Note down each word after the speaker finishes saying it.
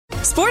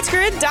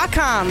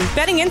SportsGrid.com.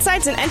 Betting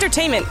insights and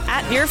entertainment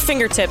at your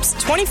fingertips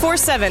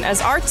 24/7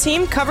 as our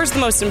team covers the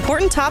most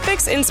important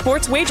topics in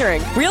sports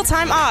wagering.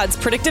 Real-time odds,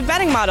 predictive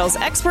betting models,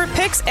 expert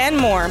picks, and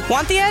more.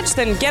 Want the edge?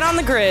 Then get on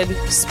the grid.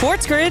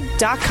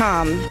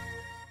 SportsGrid.com.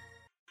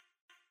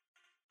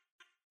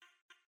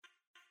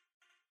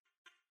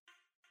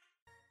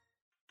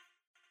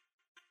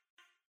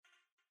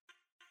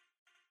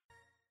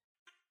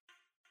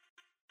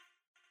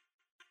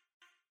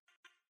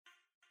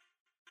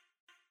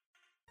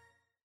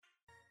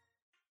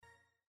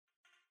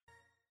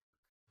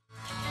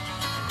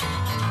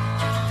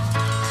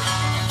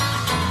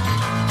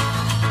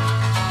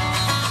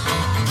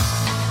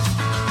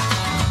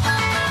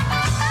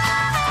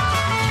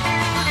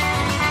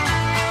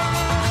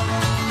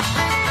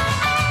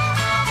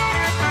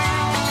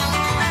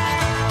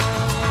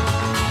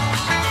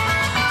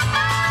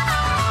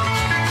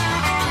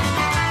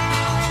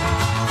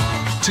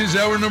 Tis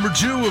hour number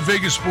 2 of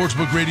Vegas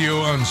Sportsbook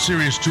Radio on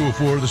Sirius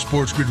 204, the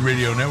Sports Grid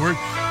Radio Network.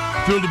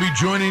 Thrilled to be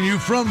joining you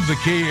from the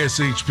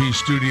KSHP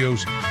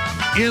studios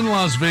in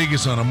Las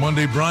Vegas on a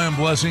Monday. Brian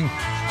Blessing,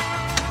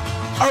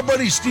 our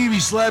buddy Stevie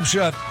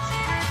Slapshot,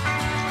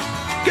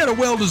 got a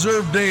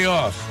well-deserved day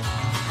off.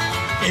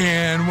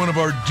 And one of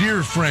our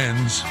dear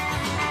friends,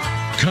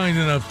 kind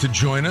enough to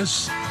join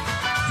us.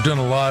 Done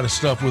a lot of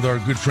stuff with our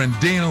good friend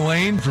Dana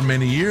Lane for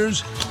many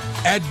years.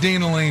 At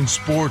Dana Lane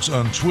Sports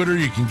on Twitter.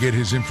 You can get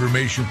his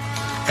information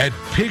at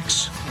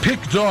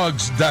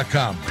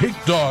pickdogs.com.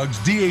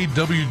 Pickdogs,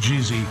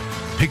 D-A-W-G-Z,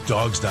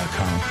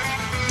 pickdogs.com.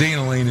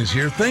 Dana Lane is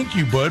here. Thank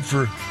you, bud,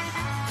 for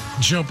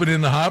jumping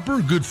in the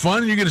hopper. Good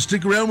fun. You're going to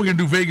stick around. We're going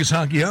to do Vegas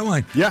Hockey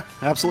Hotline. Yeah,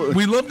 absolutely.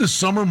 We love the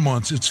summer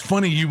months. It's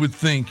funny, you would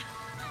think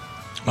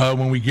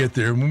when we get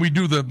there. When we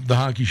do the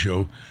hockey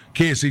show,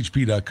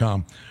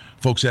 KSHP.com,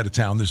 folks out of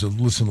town, there's a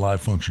listen live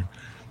function.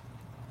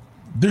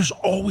 There's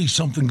always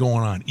something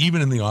going on,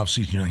 even in the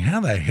offseason. You're like, how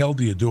the hell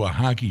do you do a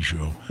hockey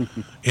show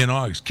in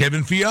August?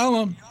 Kevin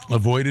Fiala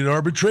avoided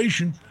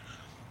arbitration.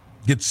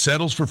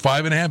 Settles for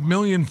 $5.5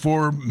 million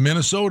for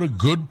Minnesota.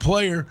 Good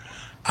player.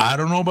 I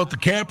don't know about the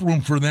cap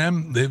room for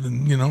them.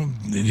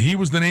 He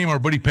was the name our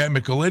buddy Pat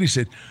Micheletti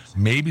said.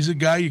 Maybe he's a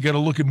guy you got to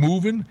look at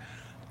moving.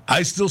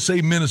 I still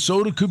say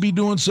Minnesota could be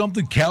doing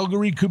something.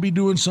 Calgary could be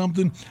doing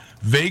something.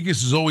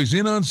 Vegas is always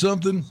in on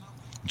something.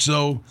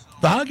 So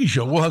the hockey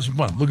show, we'll have some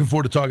fun. Looking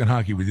forward to talking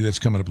hockey with you. That's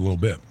coming up a little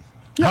bit.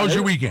 Yeah, how was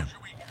your weekend?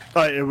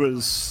 It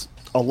was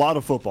a lot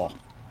of football.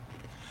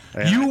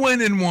 And you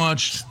went and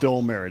watched...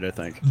 Still married, I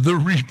think. ...the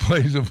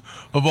replays of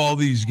all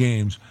these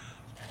games.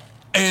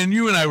 And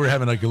you and I were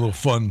having like a little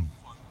fun.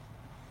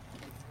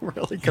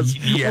 Really? Because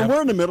when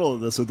we're in the middle of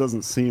this, it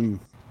doesn't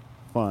seem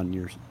fun.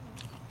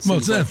 Well,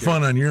 it's not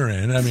fun on your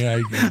end. I mean,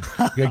 I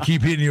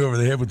keep hitting you over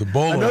the head with the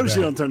bowler. I noticed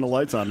you don't turn the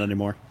lights on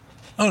anymore.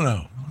 Oh,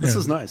 no. This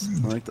is nice.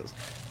 I like this.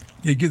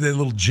 You get that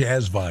little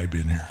jazz vibe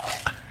in here.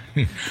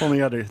 Only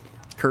had a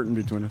curtain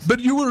between us. But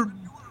you were,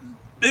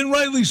 and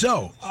rightly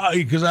so,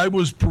 because I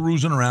was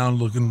perusing around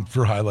looking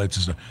for highlights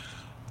and stuff.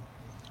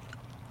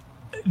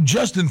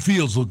 Justin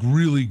Fields looked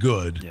really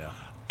good. Yeah.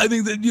 I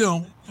think that,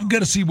 you've got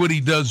to see what he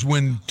does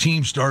when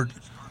teams start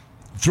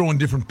throwing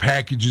different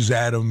packages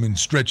at him and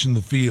stretching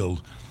the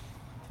field.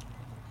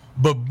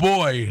 But,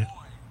 boy,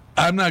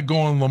 I'm not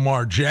going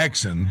Lamar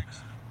Jackson.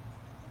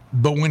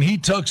 But when he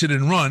tucks it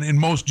and run, and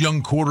most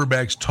young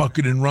quarterbacks tuck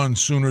it and run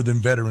sooner than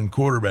veteran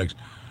quarterbacks,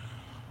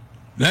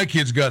 that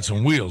kid's got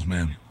some wheels,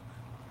 man.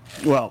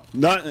 Well,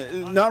 not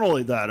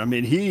only that. I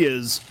mean,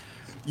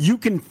 you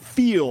can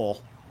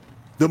feel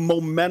the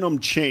momentum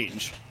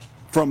change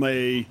from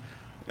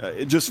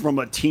just from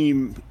a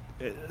team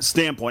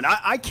standpoint.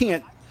 I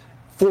can't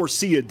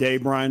foresee a day,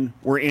 Brian,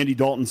 where Andy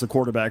Dalton's the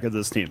quarterback of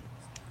this team.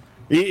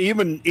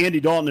 Even Andy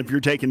Dalton, if you're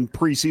taking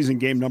preseason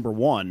game number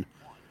 1,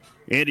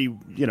 Andy,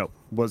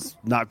 was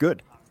not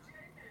good.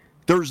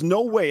 There's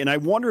no way, and I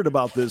wondered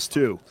about this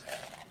too.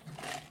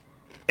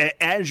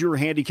 As you're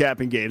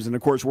handicapping games, and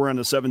of course we're in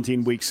a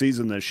 17-week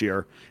season this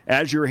year,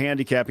 as you're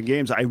handicapping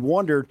games, I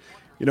wondered,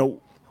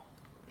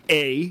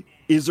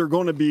 is there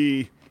going to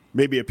be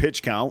maybe a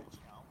pitch count?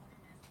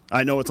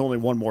 I know it's only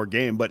one more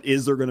game, but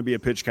is there going to be a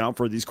pitch count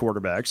for these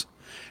quarterbacks?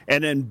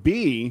 And then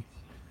B,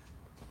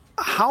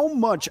 how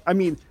much,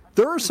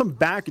 there are some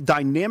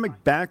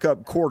dynamic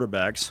backup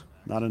quarterbacks,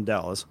 not in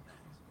Dallas,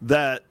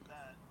 that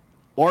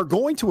are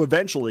going to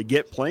eventually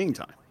get playing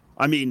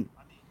time.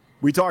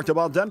 We talked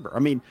about Denver.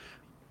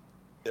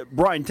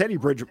 Brian, Teddy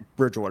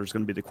Bridgewater is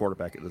going to be the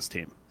quarterback of this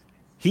team.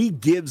 He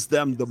gives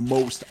them the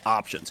most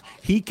options.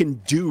 He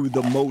can do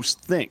the most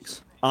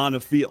things on a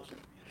field.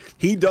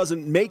 He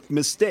doesn't make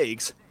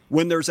mistakes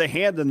when there's a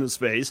hand in his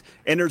face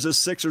and there's a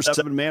 6 or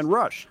 7 man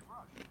rush.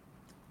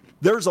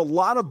 There's a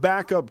lot of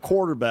backup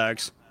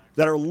quarterbacks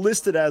that are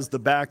listed as the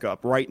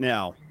backup right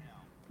now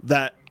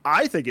that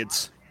I think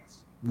it's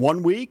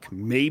 1 week,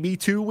 maybe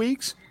 2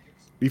 weeks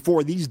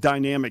before these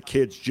dynamic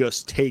kids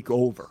just take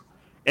over.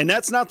 And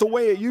that's not the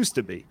way it used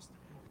to be.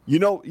 You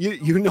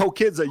know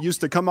kids that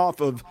used to come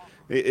off of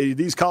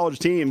these college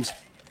teams,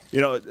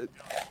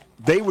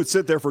 they would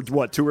sit there for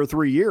 2 or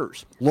 3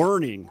 years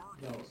learning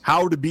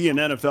how to be an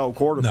NFL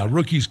quarterback. Now,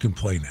 rookies can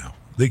play now.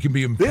 They can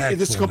be impactful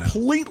It's a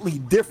completely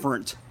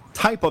different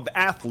type of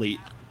athlete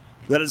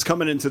that is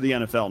coming into the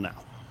NFL now.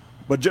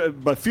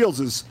 But Fields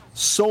is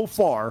so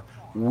far,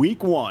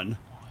 week one,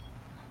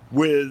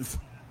 with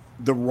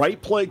the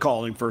right play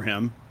calling for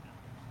him,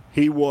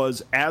 he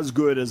was as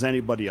good as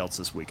anybody else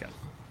this weekend.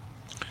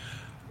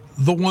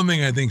 The one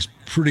thing I think is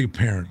pretty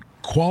apparent,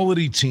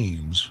 quality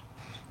teams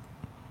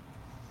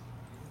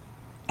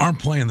aren't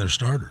playing their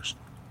starters.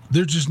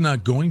 They're just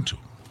not going to.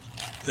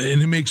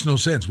 And it makes no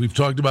sense. We've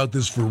talked about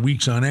this for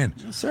weeks on end.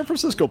 San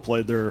Francisco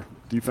played their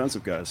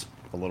defensive guys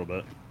a little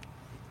bit.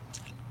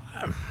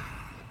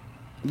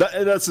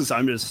 That's just,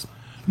 I'm just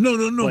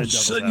no.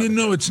 So,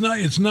 it's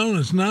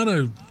not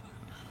a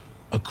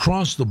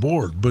across the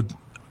board, but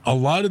a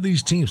lot of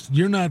these teams,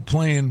 you're not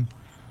playing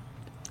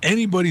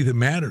anybody that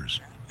matters.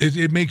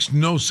 It makes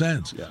no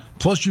sense. Yeah.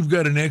 Plus, you've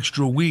got an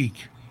extra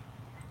week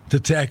to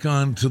tack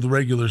on to the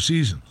regular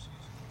season.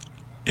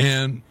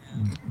 And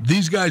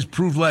these guys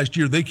proved last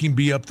year they can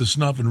be up to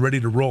snuff and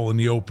ready to roll in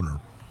the opener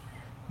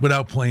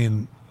without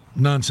playing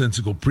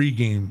nonsensical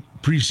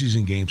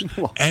preseason games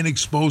and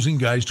exposing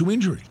guys to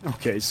injury.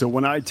 Okay, so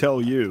when I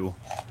tell you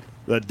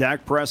that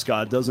Dak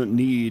Prescott doesn't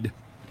need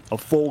a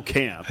full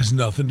camp, has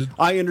nothing to.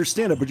 I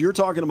understand it, but you're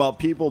talking about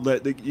people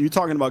you're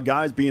talking about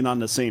guys being on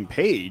the same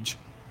page.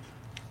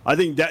 I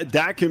think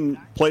Dak can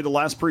play the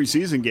last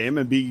preseason game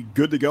and be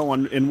good to go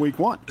in week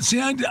one.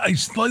 See, I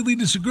slightly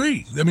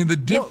disagree. I mean, the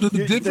difference.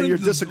 You're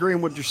disagreeing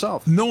with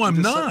yourself. No,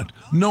 I'm not.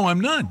 No, I'm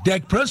not.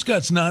 Dak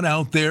Prescott's not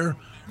out there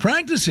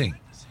practicing.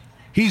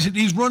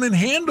 He's running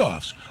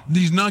handoffs.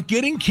 He's not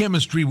getting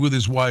chemistry with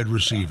his wide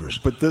receivers.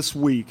 But this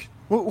week,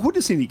 who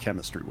does he need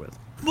chemistry with?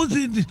 Well,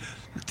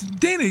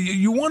 Dana,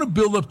 you want to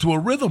build up to a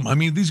rhythm. I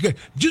mean, these guys,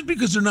 just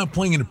because they're not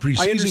playing in a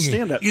preseason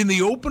game, in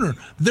the opener,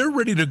 they're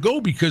ready to go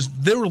because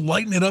they were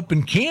lighting it up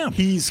in camp.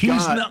 He's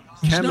got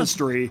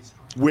chemistry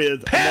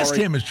with past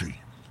chemistry.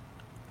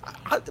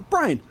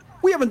 Brian,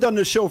 we haven't done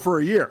this show for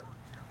a year.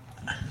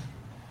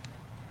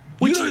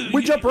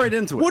 We jump right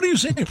into it. What are you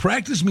saying?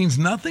 Practice means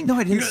nothing? No,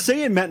 I didn't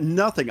say it meant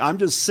nothing. I'm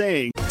just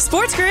saying.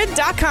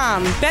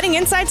 SportsGrid.com. Betting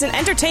insights and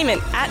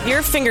entertainment at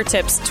your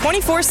fingertips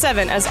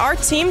 24/7 as our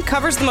team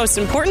covers the most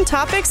important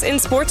topics in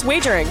sports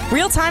wagering.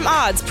 Real-time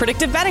odds,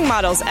 predictive betting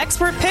models,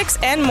 expert picks,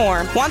 and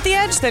more. Want the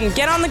edge? Then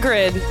get on the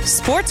grid.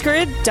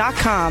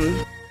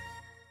 SportsGrid.com.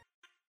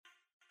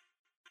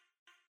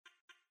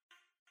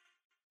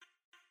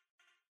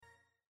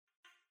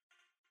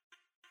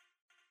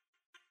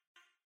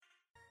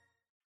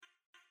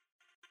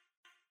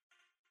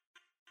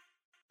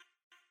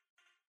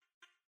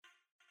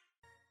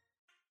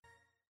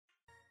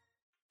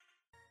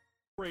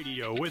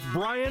 Radio with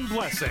Brian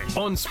Blessing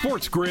on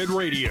Sports Grid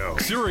Radio,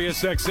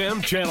 Sirius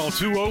XM Channel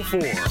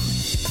 204.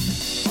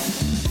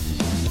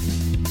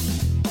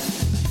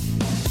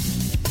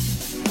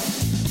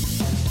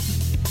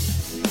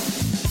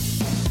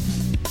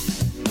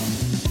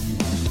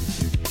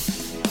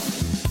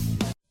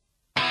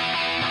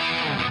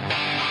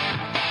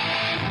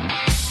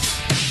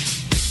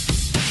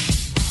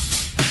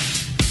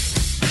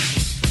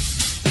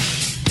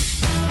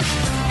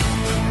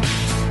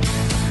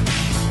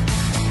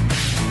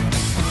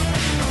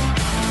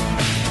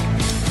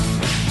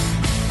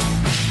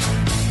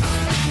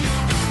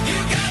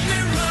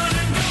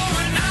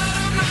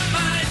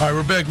 All right,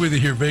 we're back with you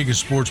here,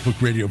 Vegas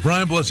Sportsbook Radio.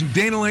 Brian Blessing,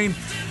 Dana Lane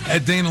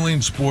at Dana Lane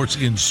Sports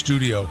in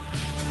studio.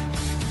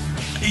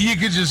 You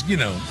could just,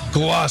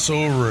 gloss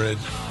over it,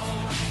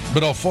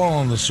 but I'll fall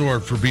on the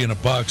sword for being a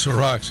box of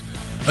rocks.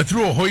 I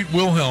threw a Hoyt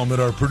Wilhelm at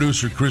our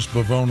producer, Chris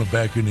Bavona,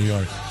 back in New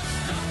York.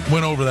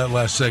 Went over that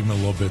last segment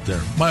a little bit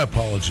there. My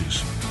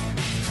apologies.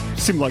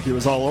 Seemed like he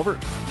was all over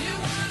it.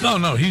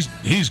 No, he's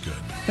good.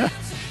 Yeah.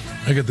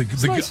 I got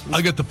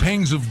the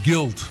pangs of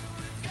guilt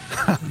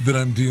that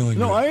I'm dealing with.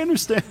 No, I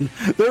understand.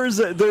 There's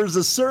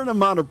a certain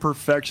amount of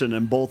perfection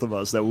in both of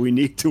us that we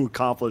need to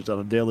accomplish on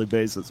a daily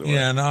basis.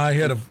 Yeah, no, I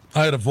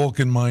had a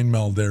Vulcan mind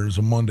meld there. It was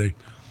a Monday.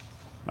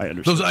 I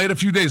understand. I had a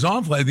few days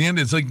off. At the end,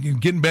 it's like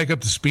getting back up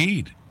to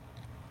speed.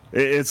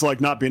 It's like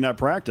not being at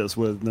practice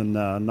with and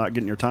not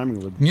getting your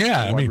timing with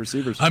wide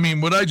receivers. I mean,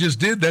 what I just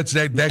did, that's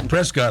Dak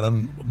Prescott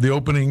on the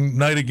opening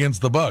night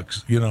against the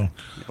Bucs. Yeah,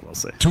 we'll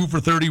see. 2 for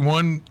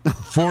 31,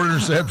 4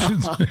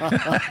 interceptions.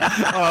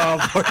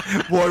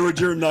 boy, would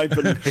your night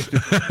been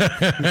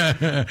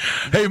made.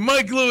 Hey,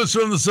 Mike Lewis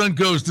from the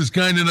Suncoast is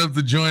kind enough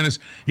to join us.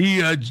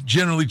 He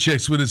generally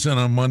checks with us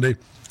on Monday.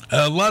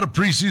 A lot of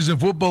preseason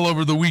football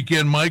over the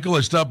weekend, Michael.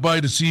 I stopped by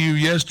to see you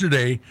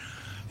yesterday,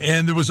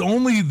 and there was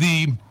only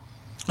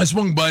I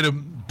swung by to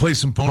play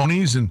some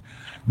ponies and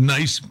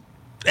nice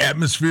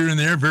atmosphere in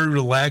there, very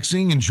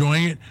relaxing,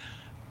 enjoying it.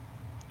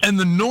 And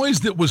the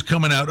noise that was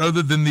coming out,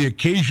 other than the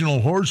occasional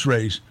horse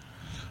race,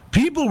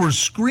 people were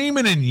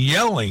screaming and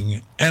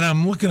yelling. And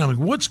I'm like,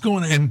 what's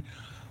going on? And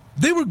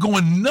they were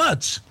going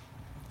nuts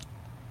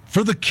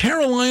for the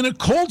Carolina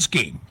Colts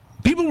game.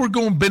 People were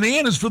going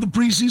bananas for the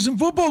preseason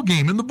football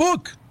game in the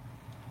book.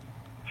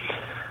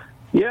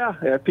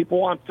 Yeah, people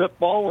want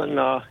football, and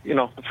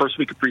the first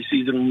week of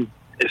preseason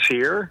is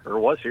here or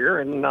was here,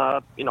 and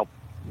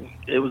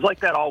it was like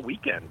that all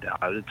weekend.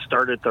 It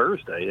started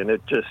Thursday, and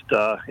it just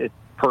it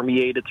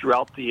permeated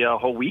throughout the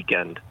whole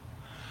weekend.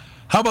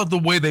 How about the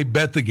way they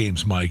bet the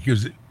games, Mike?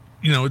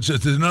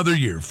 It's another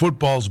year.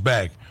 Football's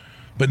back.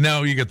 But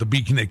now you got the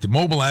Be Connected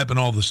mobile app and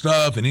all the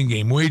stuff and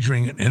in-game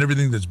wagering and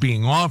everything that's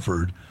being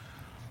offered.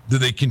 Do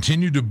they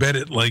continue to bet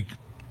it like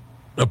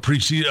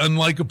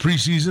unlike a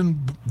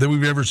preseason that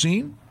we've ever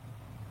seen?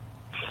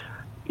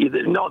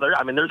 No,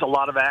 there's a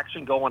lot of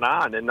action going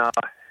on, and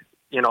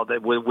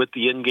with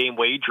the in-game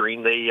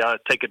wagering, they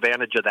take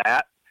advantage of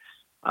that.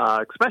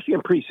 Especially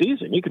in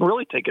preseason, you can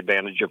really take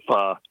advantage of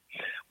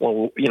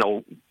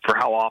for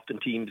how often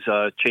teams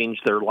change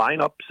their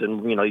lineups,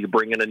 and you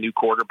bring in a new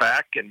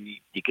quarterback, and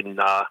you can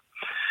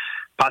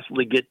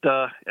possibly get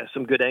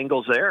some good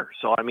angles there.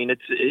 So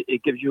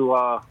it gives you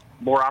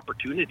more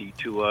opportunity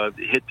to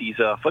hit these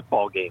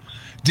football games.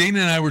 Dana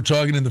and I were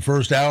talking in the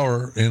first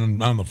hour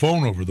and on the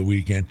phone over the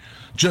weekend.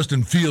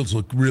 Justin Fields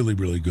looked really,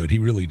 really good. He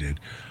really did.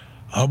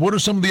 What are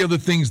some of the other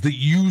things that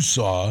you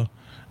saw?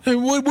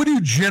 And what do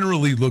you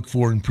generally look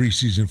for in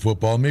preseason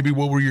football? Maybe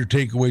what were your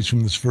takeaways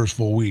from this first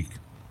full week?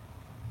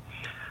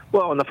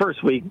 Well, in the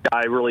first week,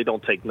 I really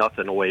don't take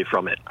nothing away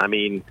from it.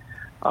 The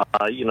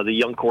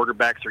young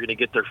quarterbacks are going to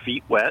get their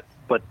feet wet,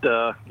 but,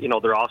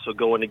 they're also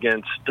going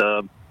against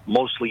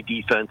mostly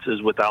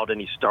defenses without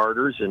any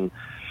starters and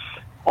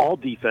all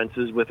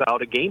defenses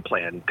without a game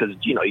plan because,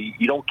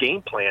 you don't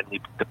game plan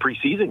the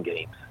preseason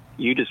games.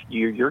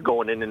 You're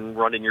going in and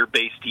running your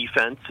base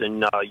defense,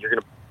 and you're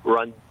going to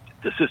run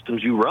the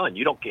systems you run.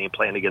 You don't game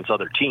plan against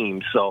other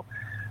teams. So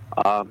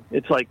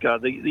it's like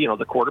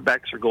the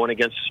quarterbacks are going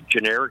against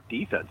generic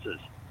defenses.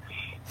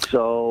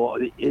 So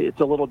it's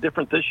a little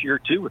different this year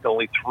too, with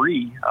only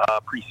 3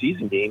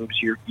 preseason games.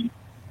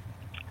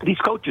 These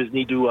coaches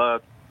need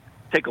to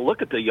take a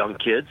look at the young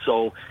kids.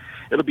 So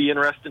it'll be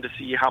interesting to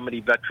see how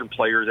many veteran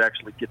players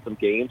actually get some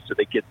games. Do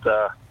they get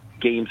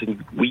games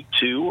in week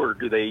 2, or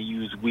do they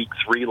use week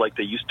 3 like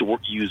they used to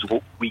use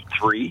week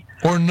 3?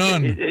 Or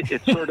none.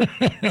 It's sort of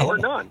or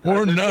none.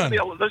 Or none.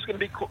 There's going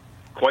to be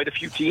quite a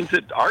few teams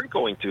that aren't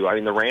going to.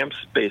 The Rams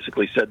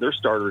basically said their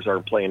starters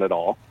aren't playing at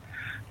all.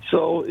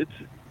 So it's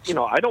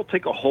I don't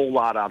take a whole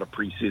lot out of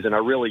preseason. I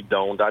really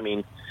don't.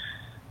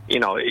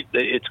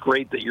 It's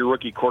great that your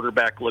rookie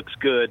quarterback looks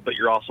good, but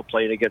you're also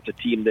playing against a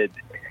team that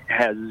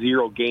has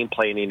zero game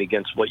planning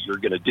against what you're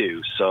going to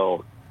do.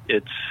 So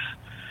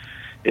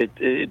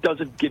it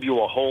doesn't give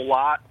you a whole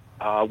lot.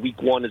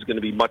 Week 1 is going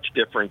to be much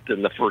different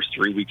than the first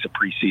 3 weeks of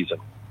preseason.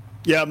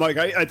 Yeah, Mike,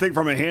 I think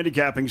from a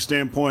handicapping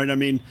standpoint,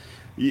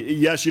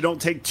 yes, you don't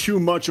take too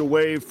much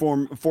away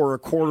from a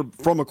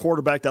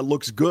quarterback that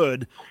looks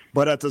good,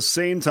 but at the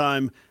same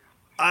time,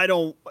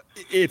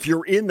 if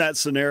you're in that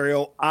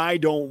scenario, I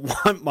don't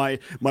want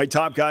my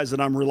top guys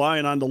that I'm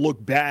relying on to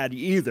look bad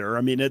either.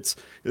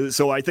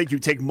 So I think you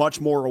take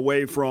much more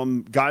away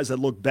from guys that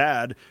look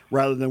bad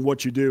rather than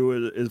what you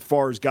do as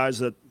far as guys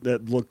that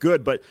look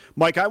good. But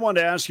Mike, I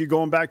wanted to ask you,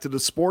 going back to the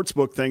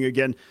sportsbook thing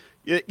again,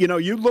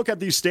 you look at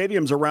these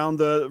stadiums around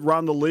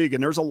the league,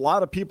 and there's a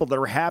lot of people that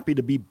are happy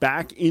to be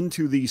back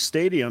into these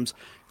stadiums.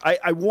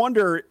 I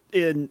wonder,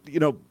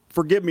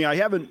 forgive me, I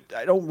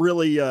don't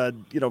really, for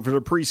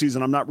the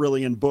preseason, I'm not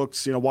really in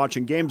books,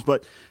 watching games,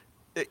 but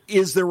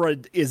is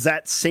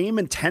that same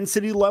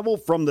intensity level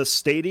from the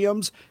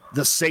stadiums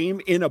the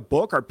same in a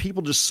book? Are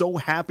people just so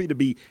happy to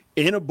be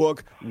in a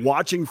book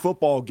watching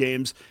football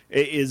games?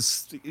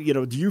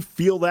 Do you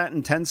feel that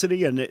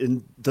intensity,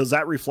 and does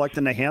that reflect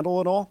in the handle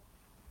at all?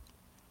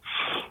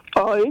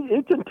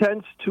 It's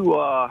intense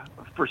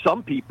for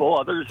some people.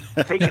 Others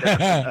take it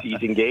as a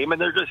season game,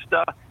 and they're just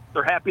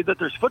they're happy that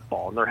there's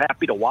football, and they're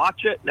happy to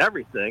watch it and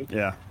everything.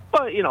 Yeah.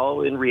 But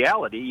in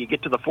reality, you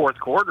get to the fourth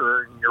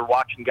quarter, and you're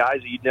watching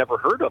guys that you'd never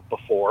heard of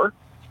before,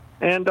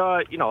 and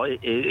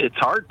it's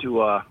hard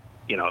to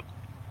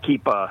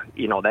keep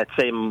that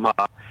same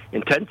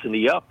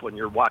intensity up when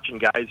you're watching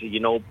guys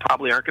that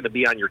probably aren't going to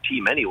be on your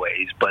team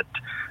anyways. But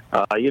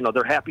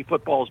they're happy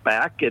football's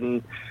back,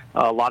 and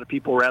a lot of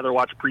people rather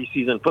watch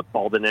preseason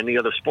football than any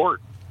other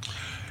sport.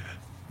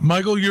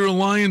 Michael, you're a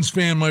Lions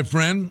fan, my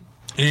friend,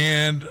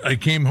 and I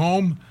came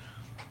home.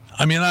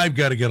 I've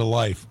got to get a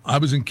life. I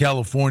was in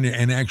California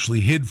and actually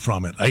hid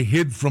from it. I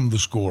hid from the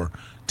score,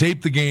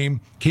 taped the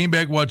game, came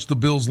back, watched the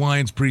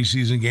Bills-Lions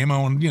preseason game. I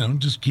want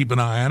just keep an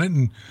eye on it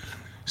and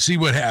see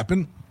what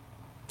happened.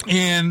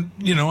 And,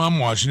 I'm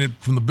watching it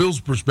from the Bills'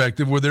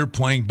 perspective where they're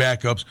playing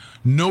backups.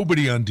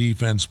 Nobody on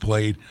defense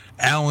played.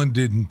 Allen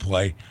didn't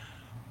play.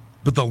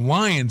 But the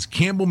Lions,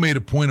 Campbell made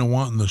a point of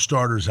wanting the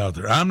starters out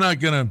there. I'm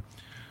not going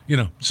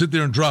to, sit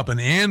there and drop an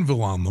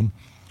anvil on them,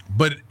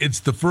 but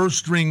it's the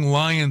first-string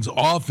Lions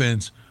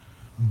offense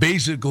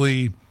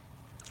basically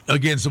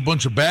against a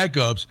bunch of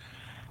backups,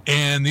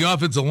 and the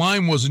offensive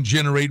line wasn't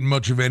generating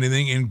much of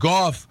anything. And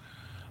Goff,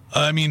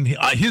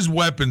 his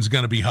weapon's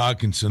going to be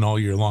Hawkinson all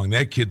year long.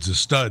 That kid's a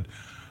stud.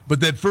 But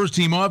that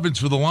first-team offense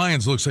for the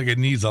Lions looks like it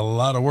needs a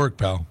lot of work,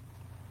 pal.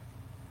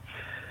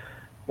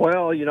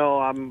 Well,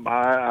 I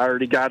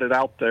already got it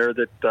out there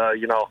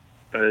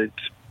that,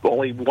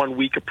 only 1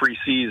 week of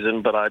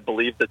preseason, but I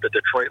believe that the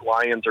Detroit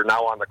Lions are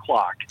now on the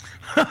clock.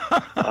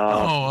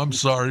 Oh, I'm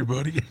sorry,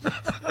 buddy.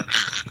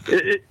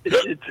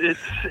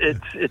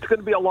 It's going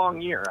to be a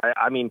long year.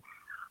 I mean,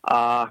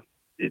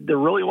 there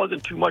really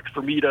wasn't too much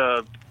for me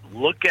to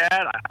look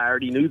at. I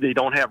already knew they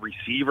don't have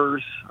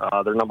receivers.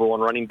 Their number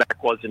one running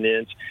back wasn't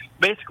in.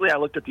 Basically, I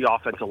looked at the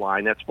offensive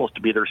line. That's supposed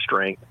to be their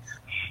strength.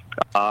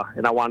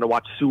 And I wanted to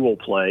watch Sewell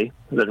play,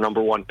 their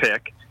number one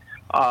pick.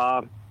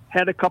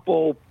 Had a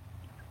couple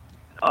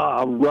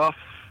rough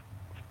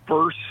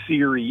first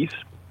series,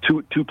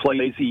 two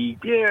plays.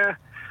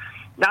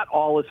 Not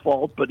all his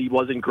fault, but he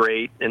wasn't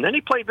great. And then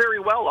he played very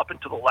well up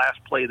until the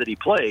last play that he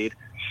played.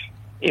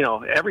 You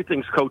know,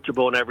 everything's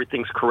coachable and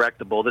everything's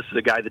correctable. This is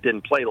a guy that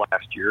didn't play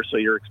last year, so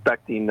you're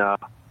expecting, a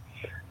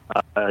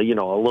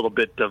little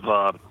bit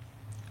of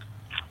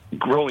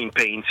growing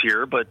pains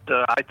here. But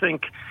I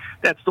think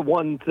that's the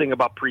one thing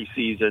about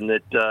preseason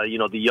that,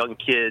 the young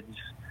kids,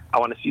 I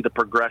want to see the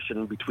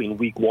progression between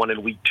week 1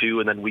 and week 2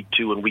 and then week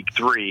 2 and week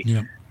 3.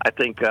 Yeah. I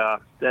think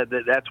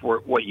that's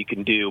what you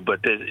can do. But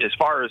as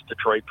far as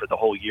Detroit for the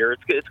whole year,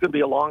 it's going to be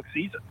a long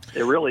season.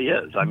 It really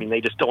is. I mean, they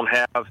just don't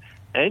have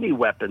any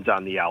weapons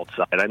on the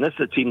outside. And this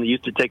is a team that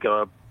used to take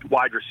a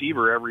wide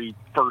receiver every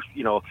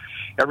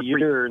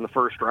year in the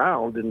first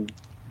round. And,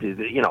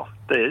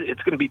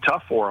 it's going to be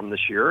tough for them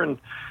this year. And,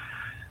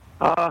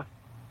 I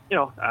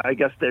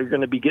guess they're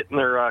going to be getting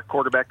their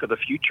quarterback of the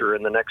future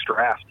in the next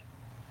draft.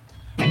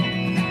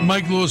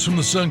 Mike Lewis from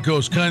the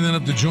Suncoast, kind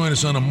enough to join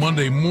us on a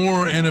Monday.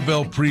 More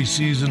NFL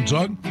preseason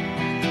talk.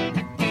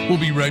 We'll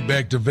be right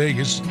back to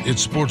Vegas.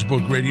 It's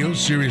Sportsbook Radio,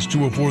 Sirius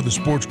 204, the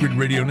Sports Grid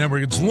Radio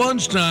Network. It's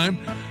lunchtime.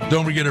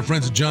 Don't forget our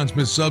friends at John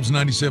Smith Subs,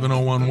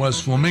 9701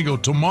 West Flamingo.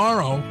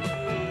 Tomorrow,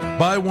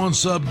 buy one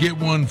sub, get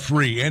one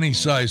free. Any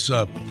size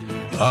sub.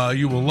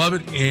 You will love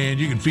it, and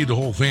you can feed the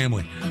whole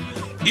family.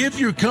 If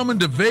you're coming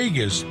to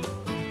Vegas,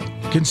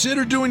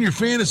 consider doing your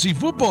fantasy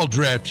football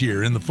draft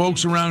here. And the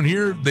folks around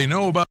here, they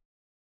know about it.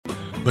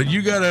 But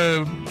you got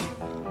to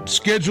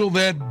schedule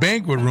that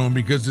banquet room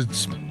because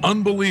it's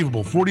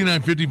unbelievable.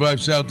 4955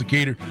 South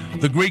Decatur.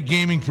 The great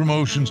gaming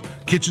promotions.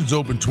 Kitchen's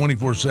open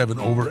 24/7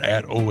 over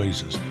at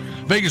Oasis.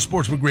 Vegas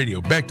Sportsbook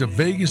Radio. Back to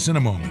Vegas in a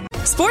moment.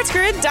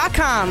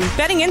 SportsGrid.com.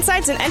 Betting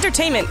insights and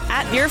entertainment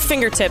at your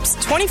fingertips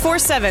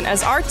 24/7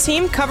 as our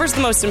team covers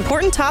the most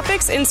important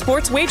topics in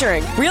sports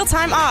wagering.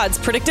 Real-time odds,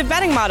 predictive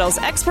betting models,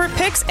 expert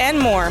picks, and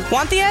more.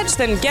 Want the edge?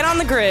 Then get on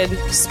the grid.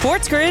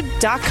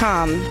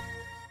 SportsGrid.com.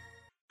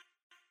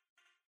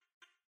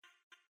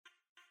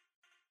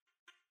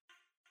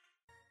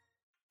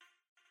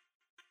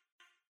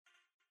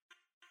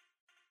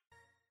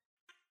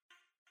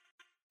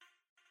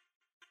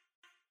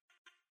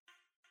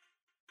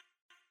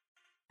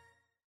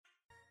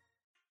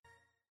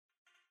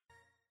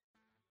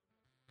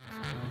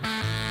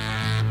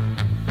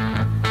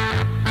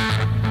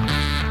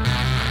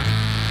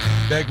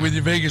 Back with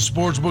your Vegas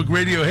Sportsbook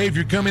Radio. Hey, if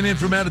you're coming in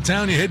from out of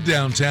town, you head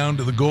downtown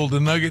to the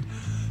Golden Nugget.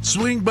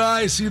 Swing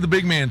by, see the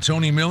big man,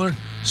 Tony Miller,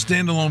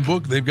 standalone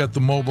book. They've got the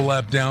mobile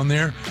app down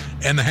there.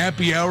 And the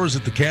happy hours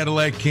at the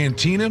Cadillac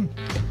Cantina.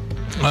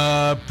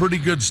 Pretty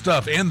good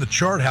stuff. And the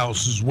Chart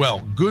House as well.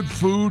 Good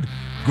food,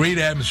 great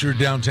atmosphere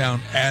downtown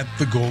at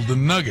the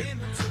Golden Nugget.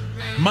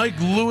 Mike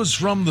Lewis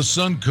from the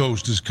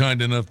Suncoast is kind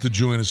enough to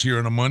join us here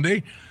on a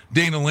Monday.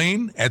 Dana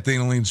Lane, at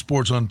Dana Lane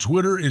Sports on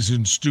Twitter, is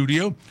in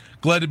studio.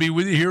 Glad to be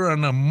with you here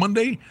on a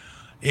Monday.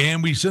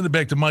 And we send it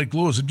back to Mike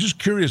Lewis. I'm just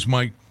curious,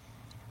 Mike.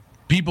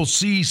 People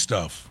see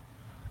stuff,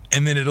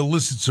 and then it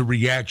elicits a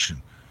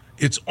reaction.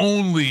 It's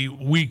only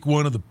week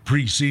 1 of the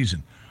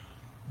preseason.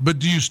 But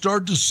do you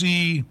start to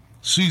see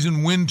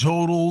season win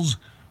totals,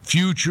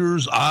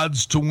 futures,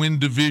 odds to win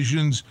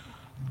divisions?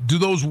 Do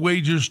those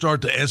wagers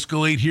start to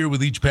escalate here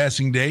with each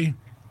passing day?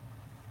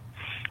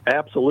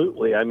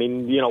 Absolutely. I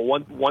mean,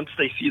 once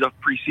they see the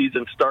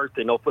preseason start,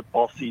 they know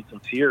football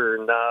season's here,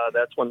 and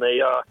that's when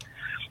they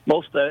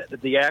most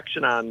of the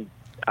action on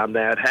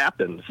that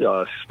happens.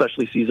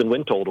 Especially season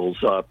win totals.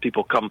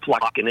 People come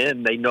flocking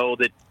in. They know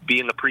that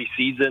being the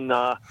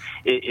preseason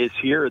is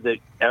here. That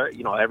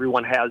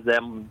everyone has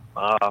them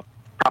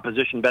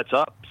proposition bets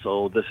up.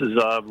 So this is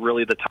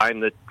really the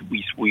time that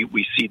we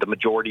see the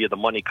majority of the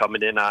money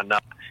coming in on,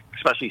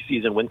 especially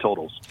season win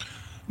totals.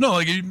 No,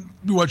 like you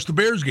watch the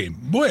Bears game.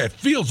 Boy, it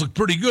feels look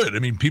pretty good. I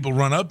mean, people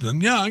run up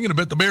and, I'm going to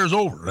bet the Bears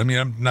over. I mean,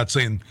 I'm not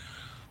saying,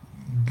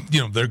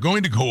 they're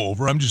going to go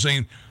over. I'm just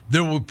saying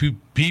there will be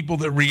people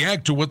that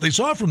react to what they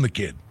saw from the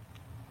kid.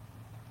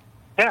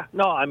 Yeah,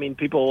 no, I mean,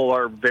 people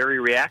are very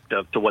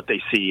reactive to what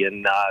they see.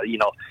 And,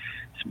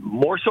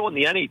 more so in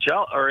the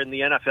NHL or in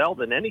the NFL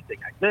than anything,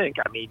 I think.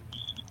 I mean,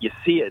 you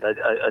see it.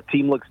 A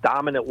team looks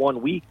dominant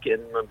 1 week,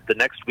 and the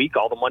next week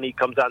all the money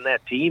comes on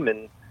that team,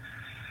 and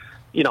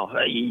you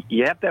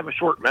have to have a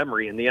short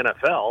memory in the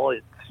NFL.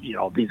 It's,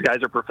 these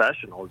guys are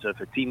professionals. If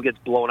a team gets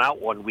blown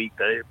out 1 week,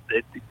 they're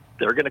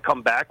going to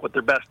come back with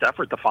their best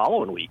effort the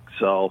following week.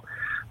 So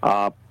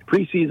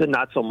Preseason,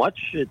 not so much.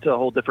 It's a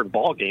whole different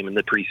ball game in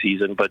the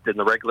preseason. But in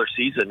the regular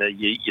season,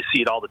 you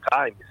see it all the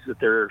time. You sit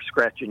there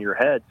scratching your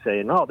head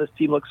saying, oh, this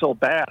team looks so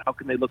bad. How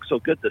can they look so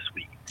good this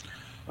week?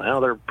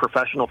 Well, they're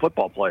professional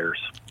football players.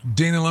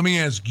 Dana, let me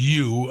ask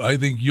you. I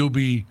think you'll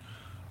be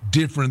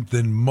different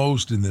than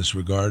most in this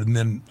regard. And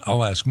then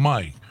I'll ask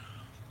Mike.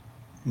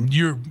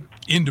 You're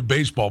into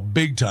baseball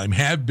big time,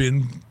 have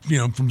been,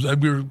 from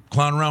we were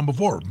clowning around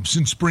before,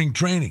 since spring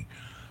training.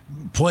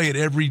 Play it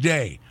every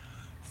day.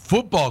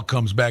 Football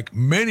comes back.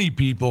 Many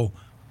people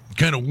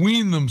kind of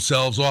wean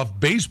themselves off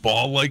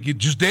baseball like it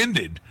just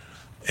ended.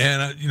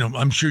 And,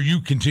 I'm sure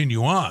you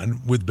continue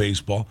on with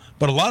baseball,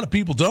 but a lot of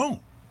people don't.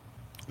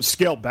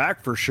 Scale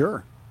back for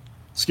sure.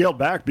 Scale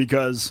back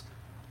because,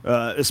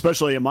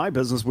 especially in my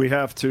business, we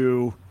have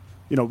to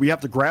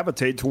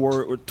gravitate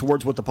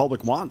towards what the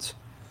public wants.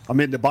 I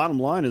mean, the bottom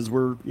line is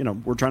we're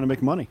trying to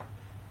make money.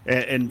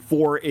 And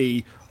for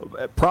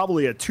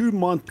probably a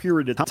 2-month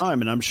period of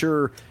time, and I'm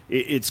sure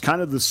it's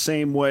kind of the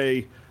same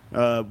way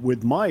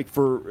with Mike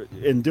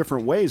in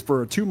different ways.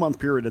 For a 2-month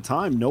period of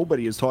time,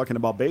 nobody is talking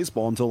about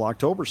baseball until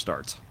October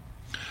starts.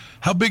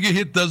 How big a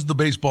hit does the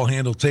baseball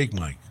handle take,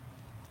 Mike?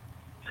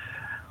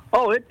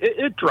 Oh,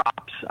 it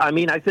drops. I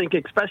mean, I think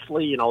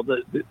especially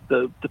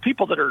the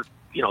people that are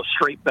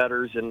straight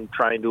bettors and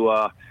trying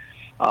to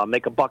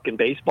make a buck in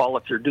baseball,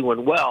 if they're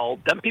doing well,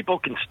 then people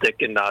can stick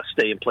and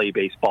stay and play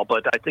baseball.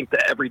 But I think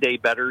the everyday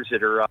bettors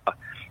that are,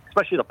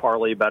 especially the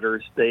parlay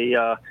bettors, they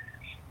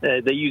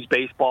use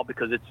baseball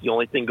because it's the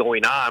only thing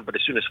going on. But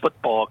as soon as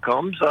football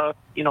comes,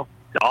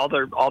 all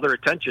their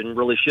attention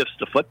really shifts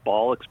to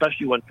football,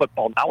 especially when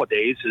football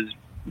nowadays is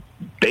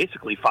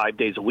basically 5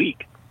 days a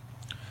week.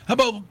 How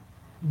about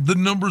the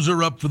numbers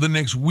are up for the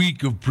next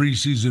week of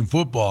preseason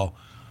football?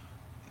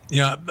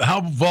 Yeah,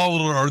 how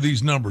volatile are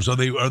these numbers? Are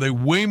they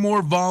way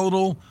more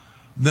volatile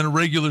than a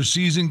regular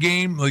season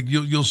game? Like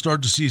you'll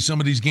start to see some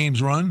of these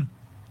games run?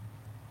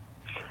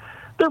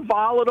 They're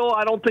volatile.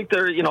 I don't think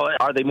they're,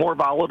 are they more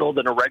volatile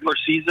than a regular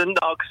season?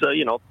 No, because,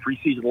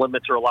 preseason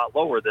limits are a lot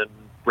lower than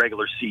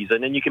regular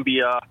season, and you can be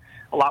a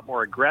lot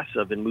more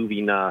aggressive in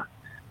moving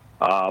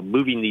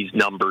these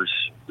numbers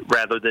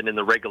rather than in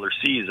the regular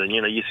season.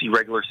 You see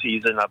regular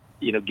season,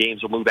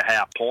 games will move a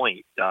half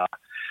point.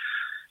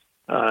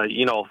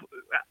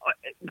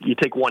 You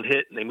take one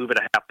hit and they move it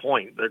a half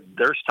point.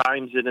 There's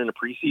times that in a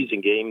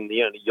preseason game,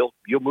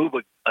 you'll move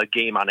a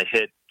game on a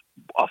hit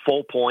a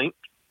full point,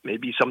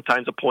 maybe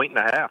sometimes a point and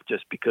a half,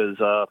 just because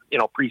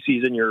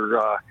preseason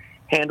your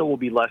handle will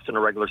be less than a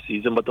regular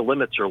season, but the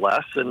limits are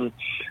less, and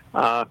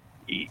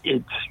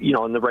it's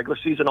in the regular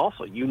season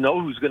also,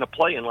 who's going to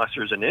play unless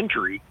there's an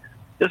injury.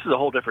 This is a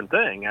whole different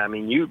thing. I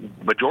mean,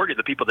 majority of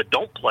the people that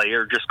don't play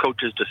are just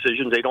coaches'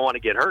 decisions. They don't want to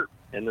get hurt,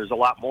 and there's a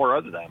lot more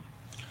of them.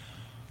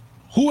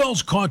 Who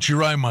else caught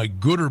your eye, Mike,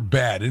 good or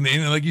bad? And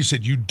like you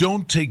said, you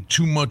don't take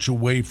too much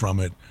away from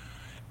it.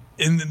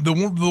 And the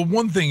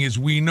one thing is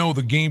we know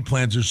the game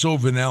plans are so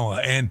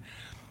vanilla. And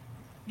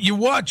you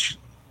watch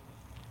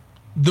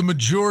the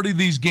majority of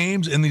these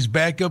games and these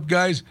backup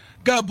guys,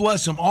 God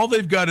bless them, all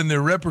they've got in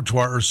their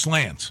repertoire are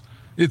slants.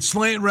 It's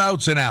slant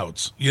routes and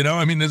outs.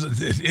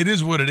 It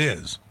is what it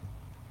is.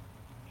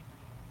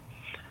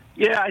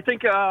 Yeah, I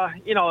think, as I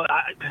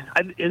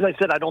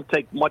said, I don't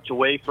take much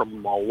away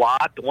from a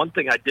lot. The one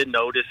thing I did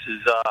notice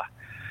is,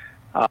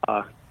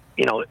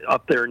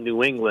 up there in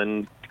New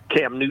England,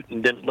 Cam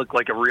Newton didn't look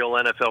like a real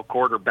NFL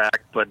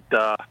quarterback, but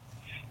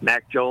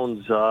Mac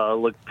Jones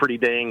looked pretty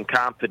dang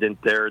confident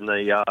there in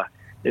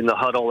the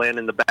huddle and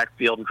in the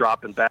backfield and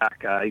dropping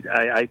back.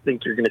 I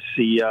think you're going to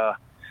see,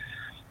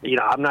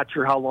 I'm not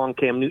sure how long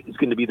Cam Newton's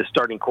going to be the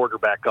starting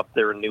quarterback up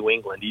there in New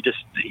England.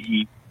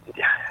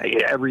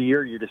 Every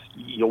year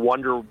you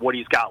wonder what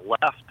he's got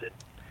left. And,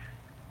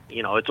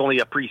 it's only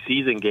a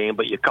preseason game,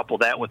 but you couple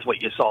that with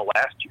what you saw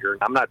last year,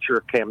 and I'm not sure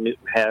if Cam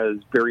Newton has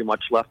very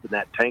much left in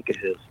that tank of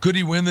his. Could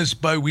he win this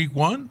by week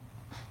 1?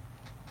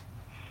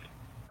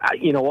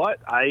 You know what?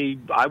 I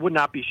would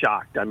not be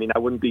shocked. I mean, I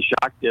wouldn't be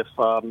shocked if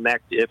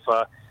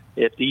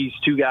if these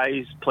two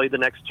guys play the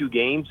next 2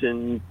 games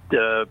and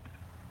the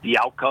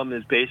outcome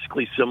is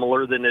basically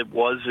similar than it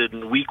was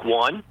in week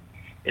 1.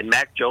 And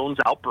Mac Jones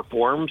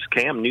outperforms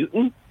Cam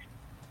Newton.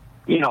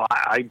 Bill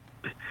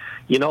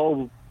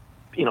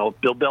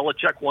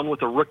Belichick won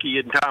with a rookie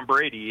in Tom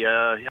Brady.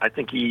 I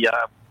think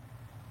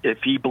if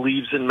he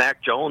believes in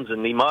Mac Jones,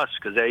 and he must,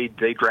 because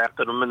they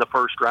drafted him in the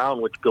first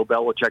round, which Bill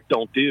Belichick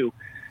don't do,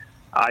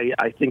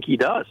 I think he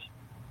does.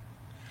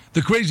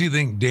 The crazy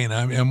thing, Dana,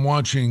 I'm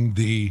watching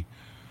the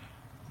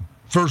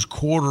first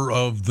quarter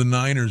of the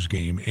Niners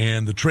game,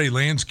 and the Trey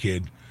Lance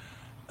kid,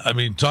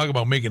 talk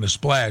about making a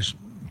splash.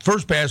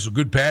 First pass was a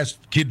good pass.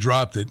 Kid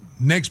dropped it.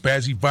 Next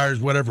pass, he fires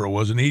whatever it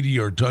was, an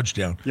 80-yard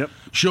touchdown. Yep.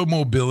 Showed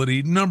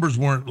mobility. Numbers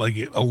weren't like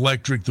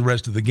electric the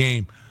rest of the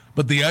game,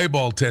 but the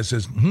eyeball test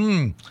says,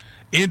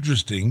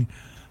 interesting.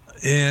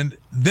 And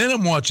then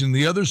I'm watching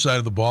the other side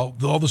of the ball,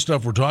 all the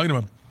stuff we're talking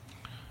about.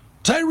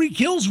 Tyreek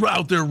Hill's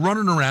out there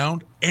running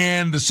around,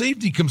 and the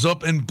safety comes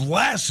up and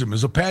blasts him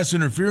as a pass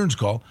interference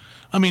call.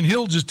 I mean,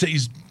 Hill just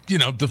he's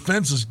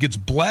defenseless, gets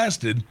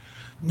blasted.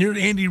 Near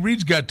Andy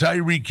Reid's got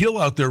Tyreek Hill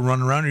out there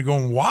running around. You're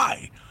going,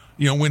 why?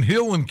 When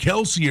Hill and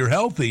Kelsey are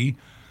healthy,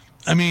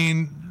 I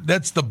mean,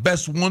 that's the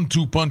best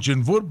 1-2 punch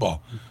in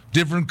football.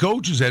 Different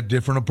coaches have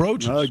different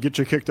approaches. Get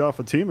you kicked off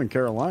a team in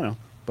Carolina.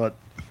 But,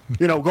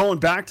 going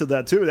back to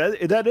that, too,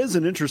 that is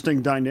an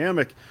interesting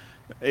dynamic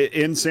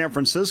in San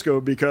Francisco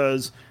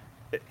because,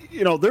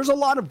 there's a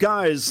lot of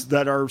guys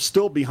that are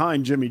still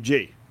behind Jimmy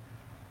G.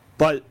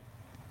 But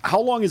how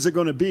long is it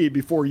going to be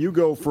before you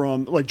go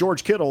from, like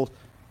George Kittle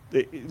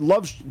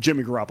loves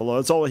Jimmy Garoppolo.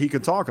 That's all he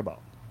can talk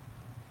about.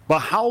 But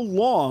how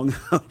long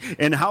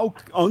and how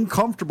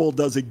uncomfortable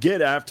does it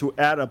get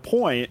at a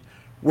point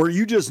where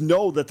you just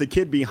know that the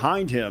kid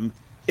behind him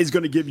is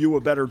going to give you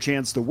a better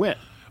chance to win?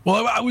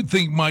 Well, I would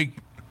think, Mike,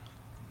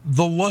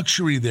 the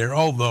luxury there,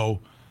 although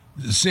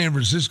San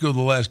Francisco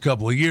the last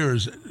couple of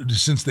years,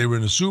 since they were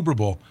in the Super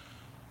Bowl,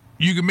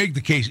 you can make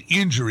the case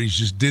injuries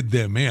just did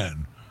them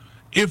in.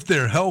 If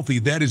they're healthy,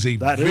 that is a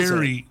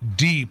very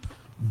deep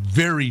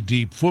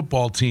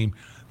football team.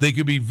 They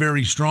could be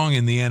very strong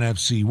in the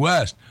NFC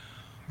West.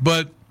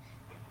 But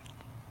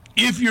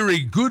if you're a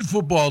good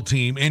football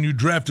team and you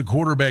draft a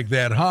quarterback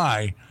that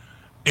high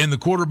and the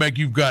quarterback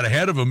you've got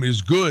ahead of him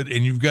is good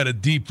and you've got a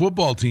deep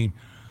football team,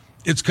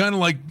 it's kind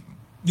of like,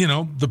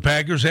 the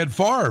Packers had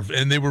Favre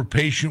and they were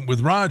patient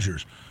with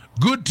Rodgers.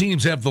 Good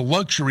teams have the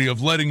luxury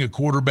of letting a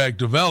quarterback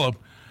develop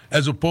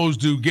as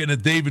opposed to getting a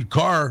David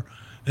Carr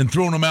and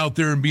throwing him out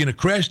there and being a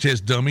crash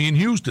test dummy in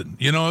Houston.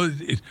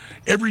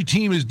 Every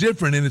team is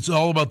different, and it's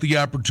all about the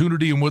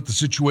opportunity and what the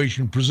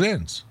situation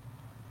presents.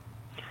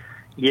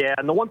 Yeah,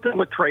 and the one thing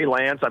with Trey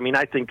Lance,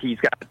 I think he's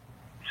got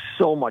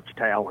so much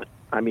talent.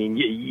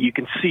 You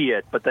can see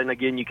it, but then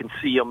again, you can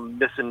see him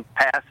missing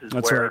passes.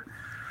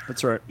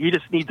 That's right. He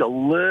just needs a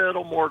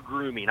little more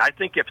grooming. I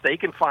think if they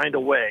can find a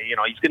way,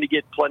 he's going to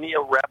get plenty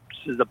of reps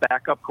as a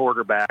backup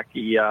quarterback.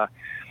 I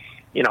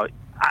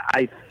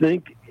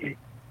think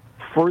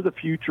for the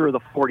future of the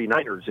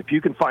 49ers, if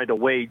you can find a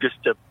way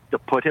just to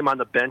put him on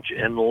the bench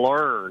and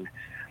learn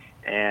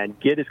and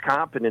get his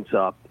confidence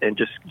up and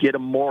just get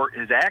him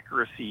his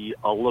accuracy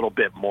a little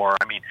bit more.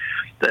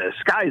 The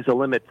sky's the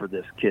limit for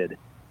this kid.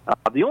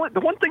 The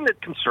one thing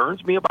that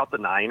concerns me about the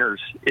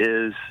Niners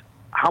is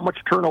how much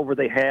turnover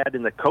they had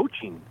in the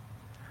coaching.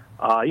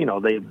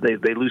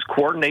 They lose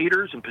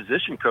coordinators and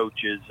position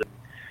coaches.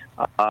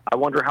 I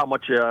wonder how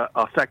much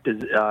effect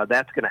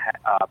that's going to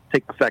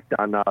take effect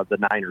on the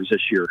Niners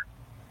this year.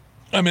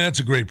 That's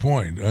a great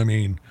point.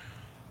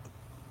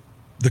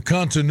 The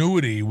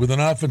continuity with an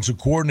offensive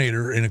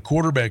coordinator and a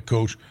quarterback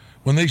coach,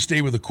 when they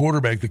stay with a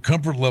quarterback, the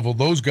comfort level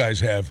those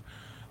guys have,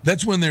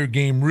 that's when their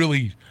game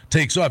really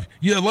takes off.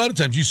 Yeah, a lot of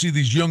times you see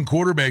these young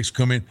quarterbacks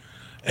come in,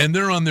 and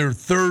they're on their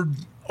third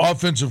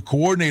offensive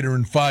coordinator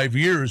in 5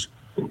 years.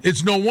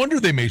 It's no wonder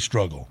they may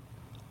struggle.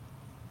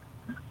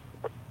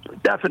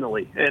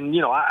 Definitely. And,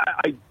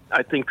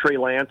 I think Trey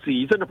Lance,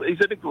 he's in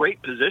a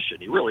great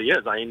position. He really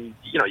is.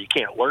 You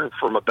can't learn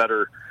from a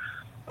better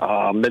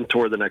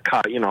mentor than a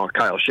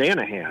Kyle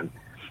Shanahan.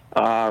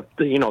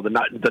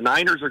 The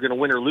Niners are going to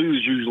win or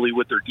lose usually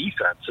with their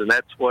defense, and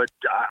that's what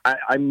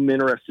I'm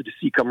interested to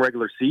see come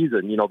regular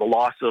season. The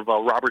loss of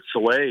Robert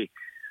Saleh,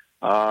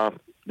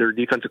 their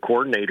defensive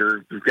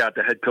coordinator, who's got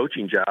the head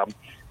coaching job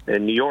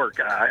in New York.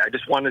 I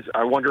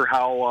wonder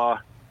how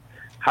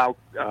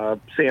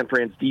San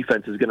Fran's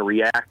defense is going to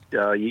react.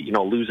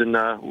 Losing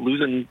not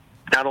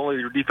only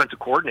your defensive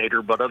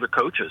coordinator but other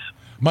coaches.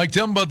 Mike,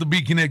 tell them about the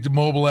Be Connected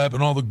mobile app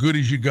and all the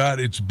goodies you got.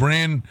 It's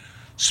brand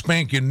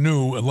spanking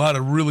new. A lot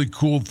of really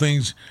cool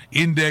things.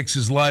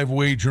 Live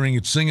wagering.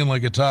 It's singing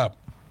like a top.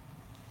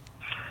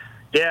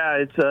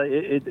 Yeah,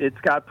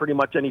 it's got pretty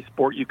much any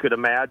sport you could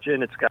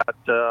imagine. It's got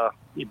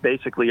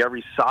basically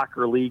every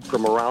soccer league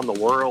from around the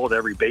world,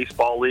 every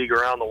baseball league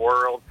around the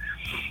world,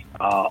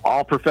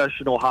 all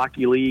professional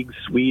hockey leagues,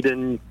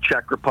 Sweden,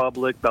 Czech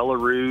Republic,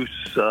 Belarus,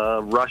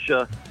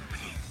 Russia.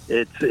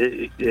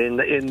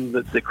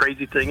 The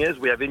crazy thing is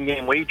we have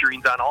in-game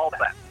wagerings on all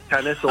that.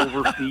 Tennis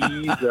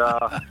overseas.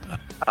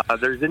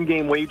 There's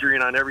in-game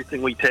wagering on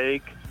everything we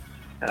take.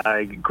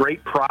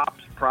 Great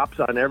props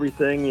on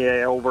everything.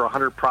 Yeah, over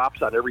 100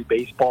 props on every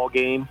baseball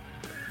game.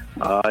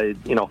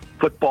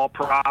 Football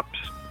props,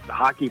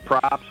 hockey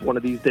props. One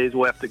of these days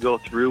we'll have to go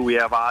through. We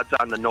have odds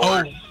on the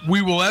North. Oh,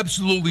 we will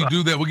absolutely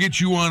do that. We'll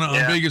get you on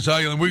Vegas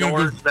Island. We're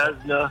going to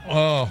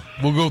go.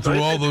 We'll go through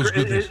all those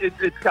good things.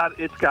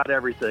 It's got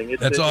everything.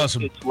 That's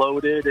awesome. It's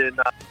loaded, and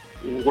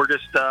we're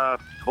just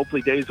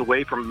hopefully days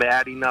away from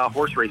adding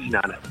horse racing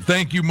on it.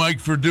 Thank you, Mike,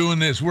 for doing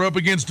this. We're up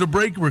against a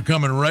break. We're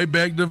coming right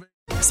back to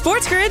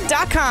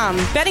SportsGrid.com.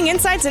 Betting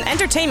insights and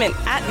entertainment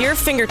at your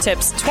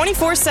fingertips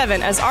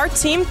 24/7 as our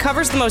team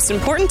covers the most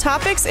important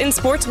topics in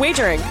sports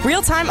wagering.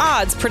 Real-time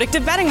odds,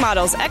 predictive betting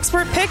models,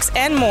 expert picks,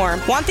 and more.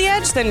 Want the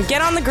edge? Then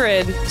get on the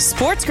grid.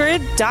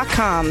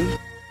 SportsGrid.com.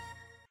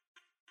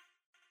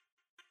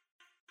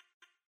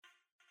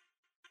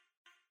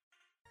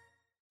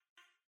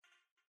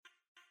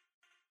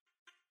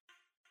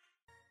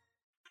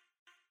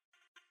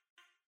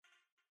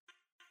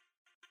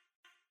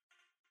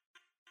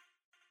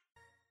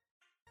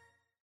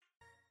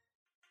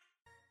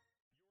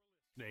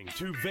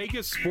 To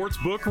Vegas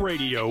Sportsbook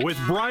Radio with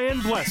Brian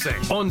Blessing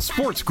on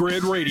Sports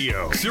Grid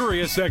Radio,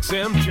 Sirius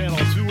XM Channel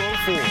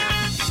 204.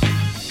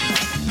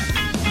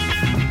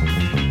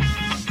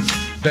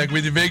 Back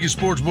with you, Vegas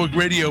Sportsbook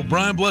Radio.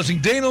 Brian Blessing,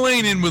 Dana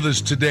Lane in with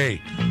us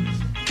today.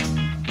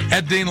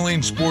 At Dana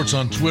Lane Sports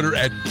on Twitter,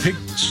 at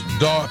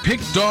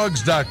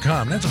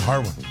pickdogs.com. That's a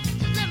hard one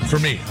for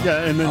me.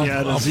 Yeah, and then you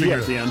add a Z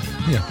at the end.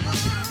 Yeah.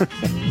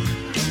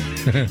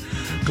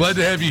 Glad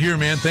to have you here,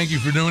 man. Thank you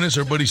for doing this.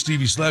 Our buddy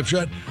Stevie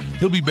Slapshot,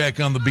 he'll be back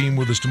on the beam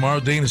with us tomorrow.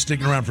 Dana's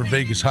sticking around for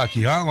Vegas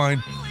Hockey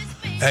Hotline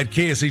at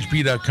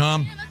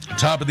KSHP.com.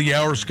 Top of the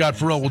hour, Scott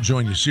Farrell will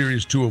join you,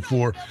 Sirius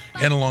 204,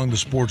 and along the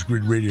Sports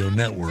Grid Radio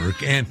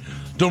Network. And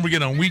don't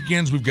forget, on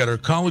weekends, we've got our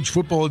college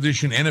football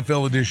edition,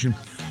 NFL edition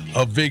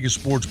of Vegas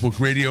Sportsbook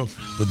Radio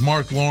with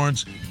Mark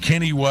Lawrence,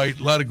 Kenny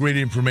White, a lot of great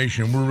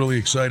information. We're really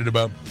excited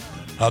about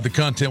the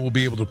content we'll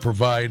be able to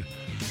provide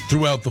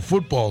throughout the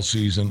football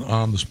season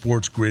on the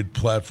Sports Grid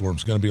platform.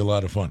 It's going to be a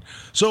lot of fun.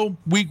 So,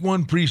 week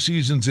one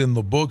preseason's in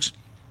the books.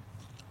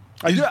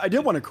 I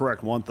did want to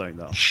correct one thing,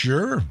 though.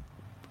 Sure.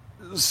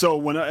 So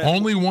when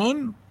only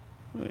one?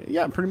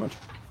 Yeah, pretty much.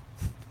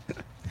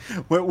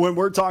 when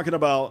we're talking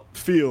about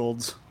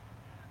Fields,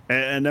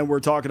 and then we're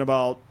talking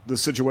about the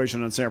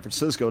situation in San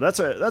Francisco, that's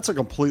a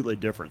completely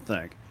different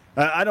thing.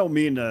 I don't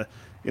mean to,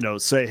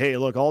 say, hey,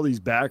 look, all these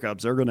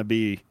backups are going to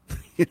be,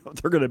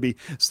 they're going to be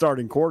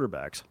starting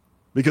quarterbacks.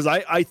 Because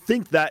I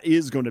think that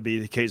is going to be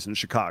the case in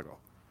Chicago.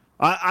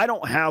 I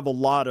don't have a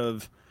lot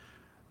of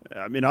 –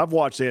 I've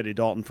watched Andy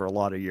Dalton for a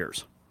lot of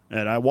years.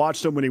 And I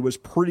watched him when he was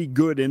pretty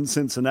good in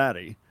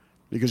Cincinnati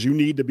because you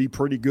need to be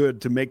pretty good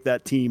to make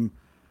that team,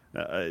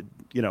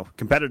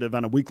 competitive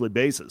on a weekly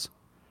basis.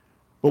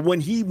 But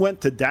when he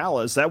went to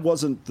Dallas, that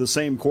wasn't the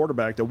same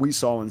quarterback that we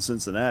saw in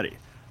Cincinnati.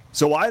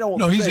 So I don't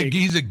think –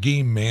 he's a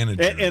game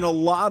manager. And a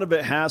lot of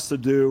it has to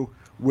do –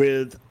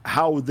 with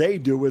how they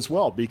do as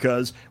well,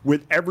 because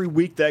with every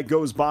week that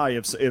goes by,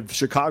 if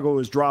Chicago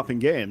is dropping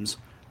games,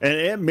 and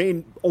it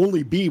may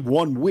only be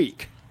 1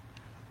 week,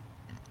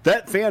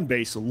 that fan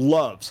base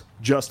loves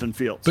Justin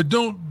Fields. But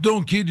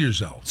don't kid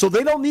yourself. So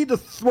they don't need to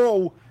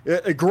throw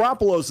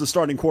Garoppolo's the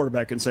starting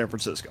quarterback in San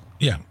Francisco.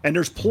 Yeah, and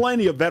there's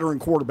plenty of veteran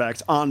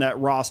quarterbacks on that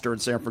roster in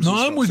San Francisco.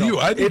 No, I'm with you.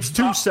 I think it's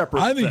two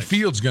separate. I think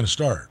Fields going to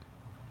start,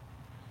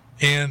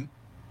 and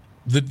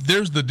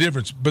there's the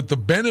difference. But the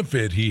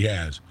benefit he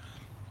has.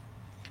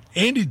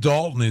 Andy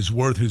Dalton is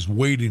worth his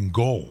weight in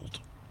gold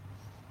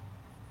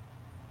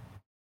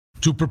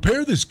to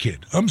prepare this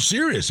kid. I'm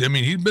serious.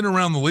 He's been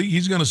around the league.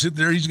 He's going to sit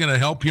there. He's going to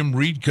help him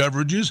read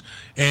coverages.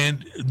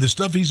 And the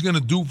stuff he's going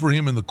to do for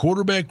him in the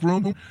quarterback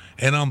room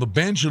and on the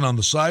bench and on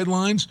the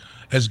sidelines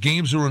as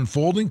games are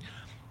unfolding,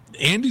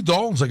 Andy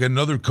Dalton's like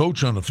another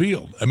coach on the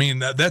field.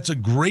 That's a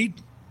great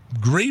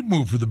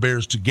move for the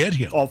Bears to get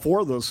him. All four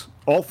of the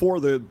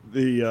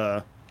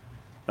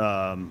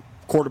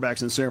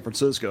quarterbacks in San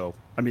Francisco,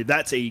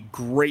 that's a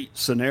great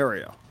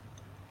scenario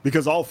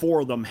because all four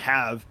of them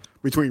have,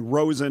 between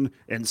Rosen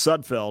and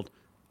Sudfeld,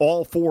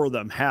 all four of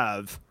them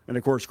have, and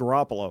of course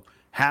Garoppolo,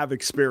 have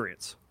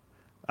experience.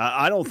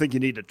 I don't think you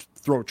need to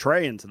throw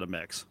Trey into the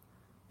mix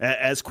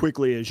as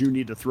quickly as you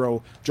need to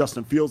throw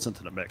Justin Fields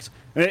into the mix.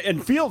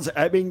 And Fields,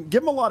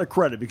 give him a lot of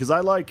credit because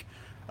I like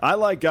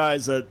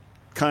guys that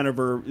kind of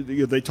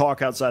they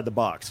talk outside the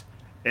box.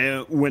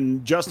 And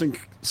when Justin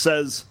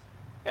says,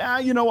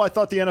 I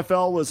thought the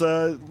NFL was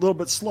a little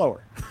bit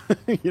slower.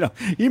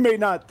 He may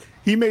not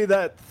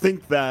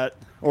think that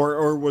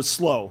or was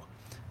slow.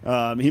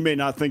 He may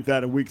not think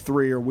that in week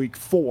 3 or week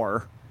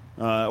 4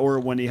 or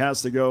when he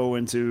has to go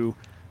into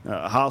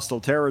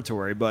hostile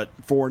territory. But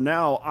for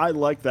now, I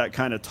like that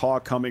kind of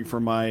talk coming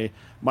from my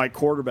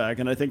quarterback,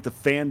 and I think the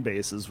fan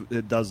base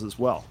it does as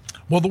well.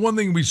 Well, the one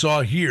thing we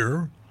saw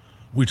here,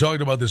 we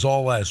talked about this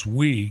all last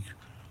week,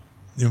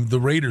 the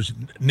Raiders,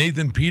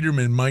 Nathan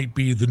Peterman might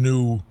be the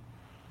new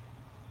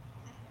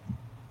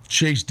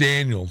Chase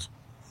Daniels,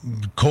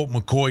 Colt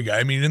McCoy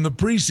guy. In the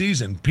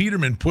preseason,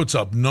 Peterman puts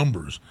up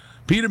numbers.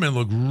 Peterman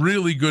looked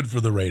really good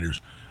for the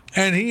Raiders,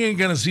 and he ain't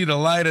going to see the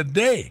light of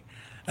day.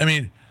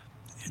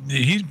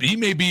 He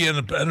may be, I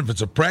don't know if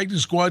it's a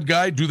practice squad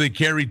guy. Do they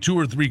carry 2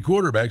 or 3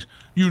 quarterbacks?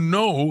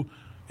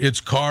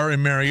 It's Carr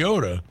and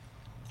Mariota.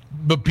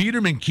 But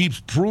Peterman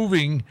keeps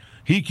proving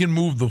he can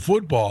move the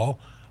football,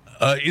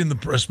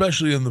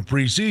 especially in the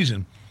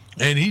preseason.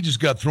 And he just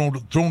got thrown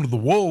to the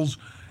wolves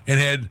and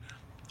had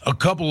a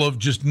couple of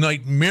just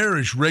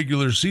nightmarish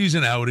regular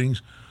season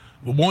outings.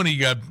 One, he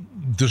got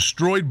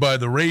destroyed by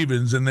the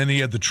Ravens, and then he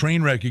had the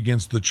train wreck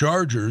against the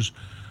Chargers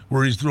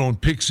where he's throwing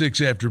pick 6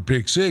 after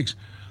pick 6.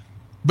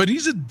 But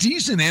he's a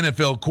decent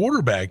NFL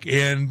quarterback,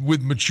 and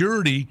with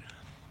maturity,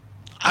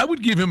 I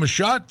would give him a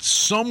shot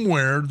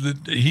somewhere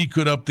that he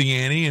could up the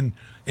ante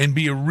and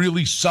be a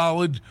really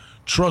solid,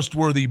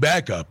 trustworthy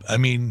backup. I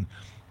think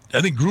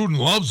Gruden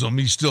loves him.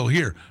 He's still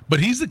here.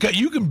 But he's the guy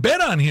you can bet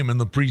on him in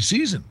the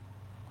preseason.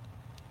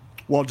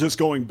 Well, just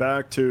going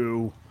back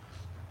to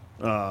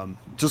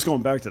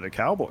the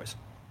Cowboys.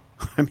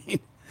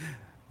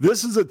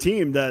 This is a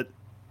team that,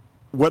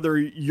 whether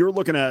you're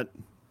looking at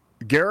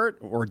Garrett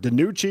or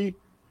DiNucci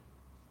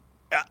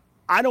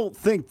I don't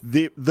think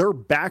their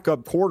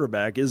backup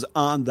quarterback is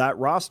on that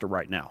roster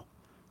right now.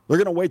 They're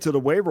going to wait till the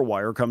waiver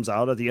wire comes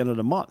out at the end of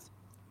the month.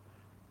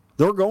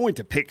 They're going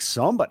to pick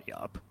somebody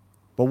up.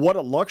 But what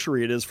a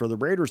luxury it is for the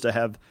Raiders to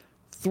have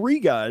 3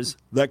 guys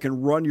that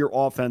can run your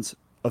offense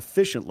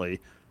efficiently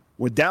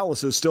when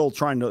Dallas is still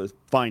trying to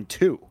find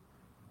 2.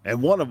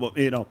 And one of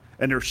them,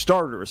 and their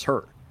starter is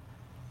hurt.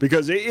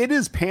 Because it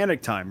is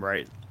panic time,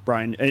 right,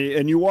 Brian?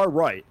 And you are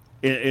right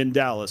in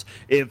Dallas.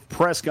 If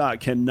Prescott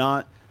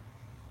cannot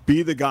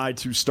be the guy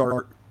to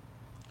start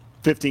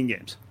 15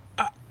 games.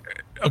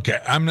 Okay,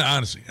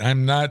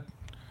 I'm not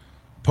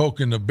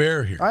poking the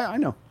bear here. I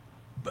know.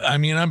 I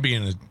mean, I'm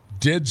being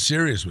dead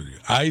serious with you.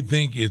 I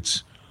think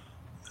it's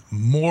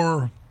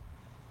more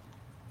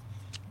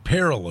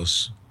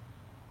perilous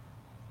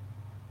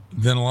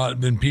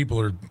than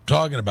people are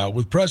talking about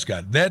with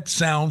Prescott. That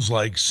sounds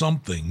like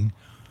something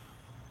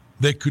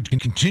that could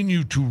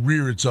continue to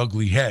rear its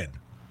ugly head.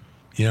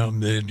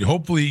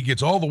 Hopefully he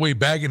gets all the way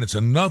back and it's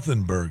a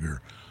nothing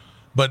burger.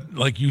 But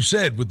like you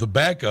said, with the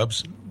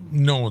backups,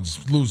 no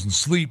one's losing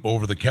sleep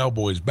over the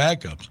Cowboys'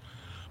 backups.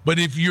 But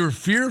if you're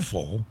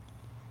fearful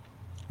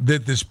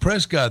that this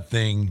Prescott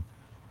thing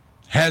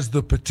has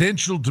the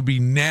potential to be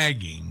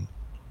nagging,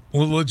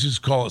 well, let's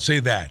just say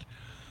that,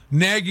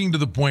 nagging to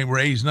the point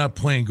where he's not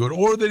playing good,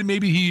 or that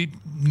maybe he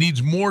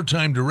needs more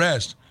time to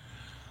rest,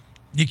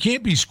 you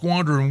can't be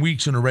squandering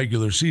weeks in a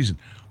regular season.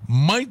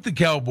 Might the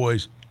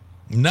Cowboys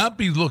not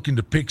be looking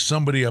to pick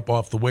somebody up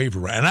off the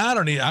waiver? And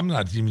I'm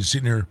not even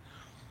sitting here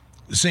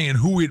saying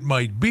who it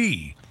might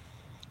be,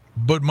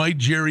 but might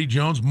Jerry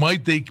Jones,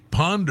 might they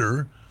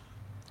ponder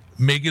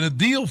making a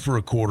deal for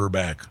a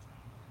quarterback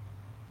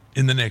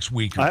in the next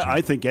week or two?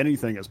 I think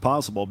anything is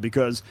possible,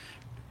 because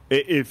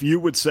if you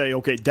would say,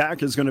 okay,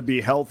 Dak is going to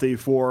be healthy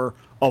for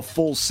a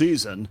full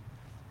season,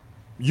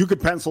 you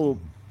could pencil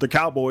the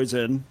Cowboys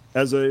in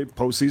as a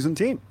postseason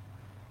team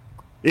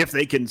if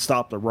they can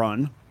stop the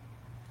run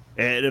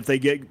and if they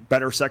get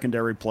better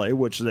secondary play,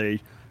 which they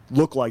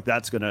look like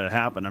that's going to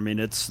happen. I mean,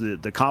 it's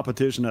the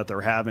competition that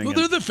they're having. Well,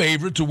 they're the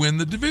favorite to win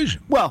the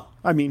division. Well,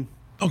 I mean,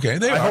 okay,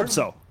 I hope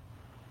so.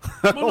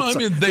 Well,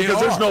 because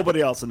there's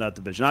nobody else in that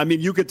division. I mean,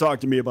 you could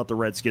talk to me about the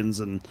Redskins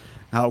and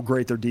how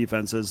great their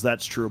defense is.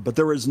 That's true. But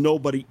there is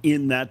nobody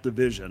in that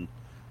division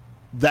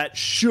that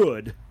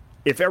should,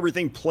 if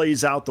everything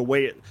plays out the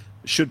way it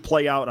should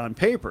play out on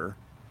paper,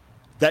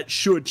 that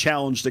should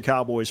challenge the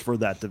Cowboys for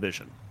that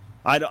division.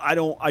 I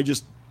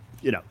just,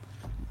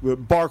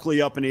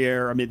 Barkley up in the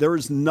air. I mean, there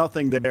is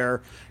nothing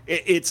there.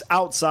 It's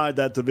outside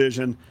that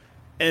division.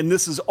 And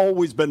this has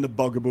always been the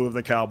bugaboo of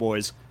the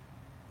Cowboys.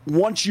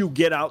 Once you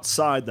get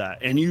outside that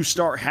and you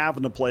start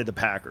having to play the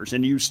Packers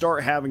and you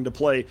start having to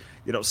play,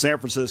 San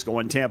Francisco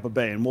and Tampa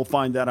Bay, and we'll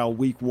find that out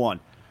week 1,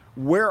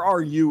 where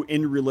are you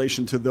in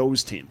relation to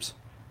those teams?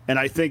 And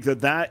I think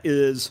that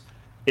is,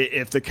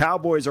 if the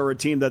Cowboys are a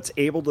team that's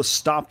able to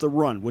stop the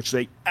run, which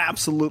they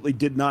absolutely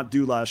did not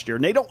do last year,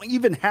 and they don't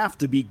even have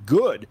to be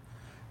good,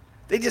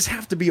 they just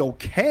have to be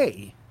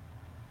okay,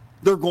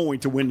 they're going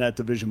to win that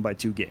division by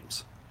 2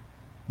 games.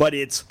 But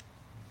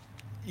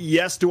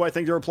yes, do I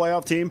think they're a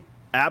playoff team?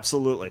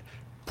 Absolutely.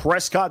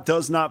 Prescott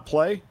does not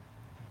play.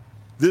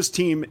 This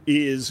team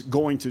is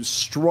going to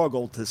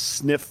struggle to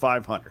sniff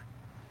 500.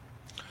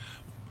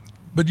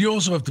 But you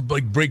also have to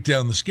break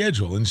down the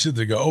schedule and sit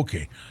there and go,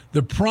 okay,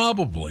 they're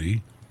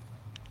probably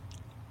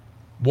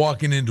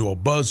walking into a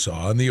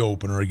buzzsaw in the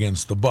opener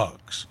against the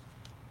Bucs.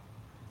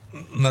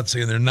 I'm not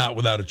saying they're not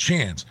without a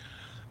chance.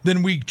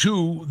 Then week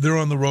 2, they're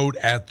on the road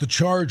at the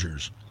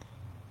Chargers.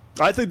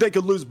 I think they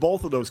could lose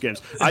both of those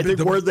games. I think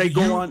where they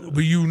go on. But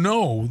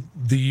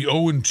the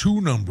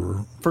 0-2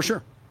 number. For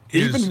sure.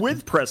 Even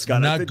with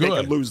Prescott, I think they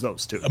could lose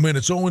those 2. I mean,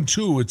 it's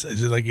 0-2.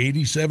 Is it like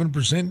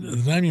 87%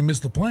 of the time you miss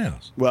the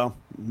playoffs? Well,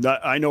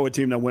 I know a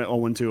team that went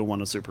 0-2 and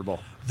won a Super Bowl.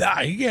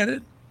 I get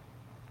it.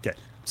 Okay.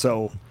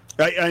 So,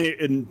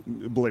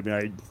 and believe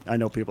me, I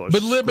know people are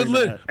But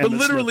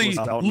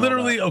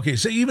literally, okay,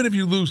 so even if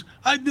you lose,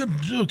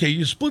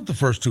 you split the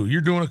first 2.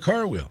 You're doing a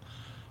cartwheel.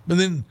 But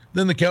then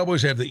the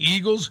Cowboys have the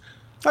Eagles.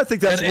 I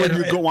think that's where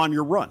you go on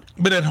your run.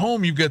 But at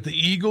home, you've got the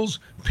Eagles,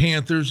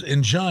 Panthers,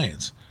 and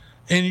Giants.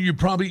 And you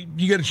got a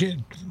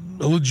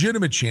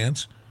legitimate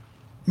chance,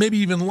 maybe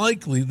even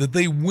likely, that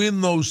they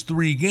win those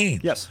 3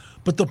 games. Yes.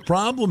 But the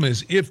problem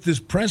is, if this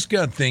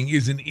thing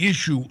is an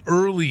issue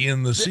early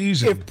in the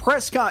season. If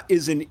Prescott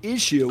is an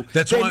issue,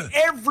 then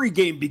every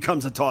game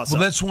becomes a toss-up.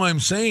 Well, that's why I'm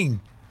saying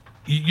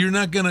you're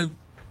not going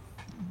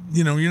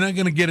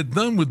to get it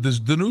done with this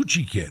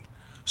Danucci kid.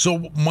 So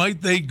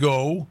might they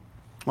go?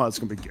 Well, it's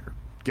going to be Garrett.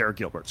 Garrett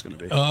Gilbert's going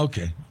to be.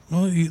 Okay.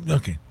 Well,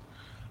 okay.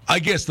 I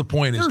guess the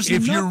point is,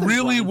 if you're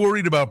really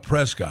worried about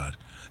Prescott,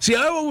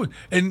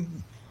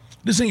 and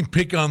this ain't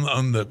pick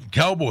on the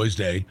Cowboys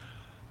day,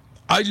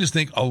 I just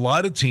think a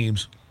lot of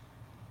teams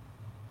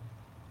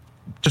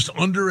just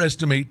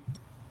underestimate.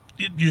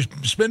 You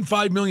spend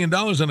 $5 million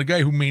on a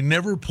guy who may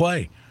never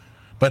play,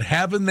 but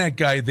having that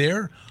guy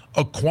there,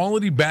 a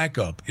quality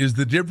backup, is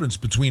the difference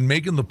between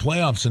making the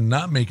playoffs and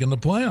not making the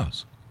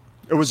playoffs.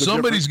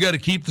 Somebody's got to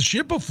keep the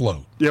ship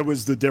afloat. It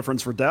was the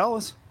difference for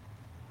Dallas.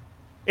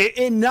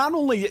 And not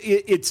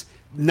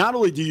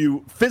only do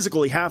you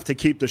physically have to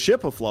keep the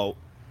ship afloat,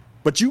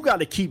 but you got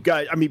to keep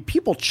guys. I mean,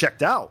 people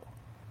checked out.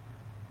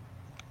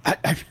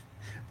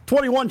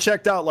 21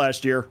 checked out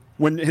last year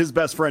when his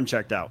best friend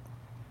checked out.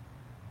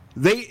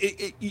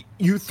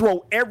 You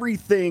throw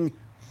everything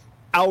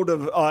out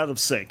of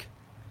sync,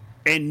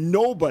 and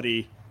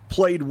nobody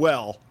played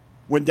well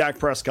when Dak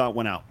Prescott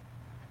went out.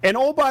 And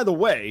oh, by the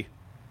way,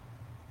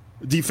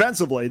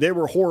 defensively, they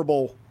were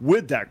horrible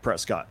with Dak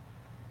Prescott.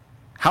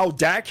 How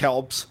Dak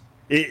helps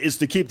is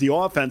to keep the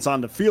offense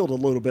on the field a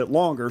little bit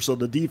longer so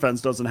the defense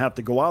doesn't have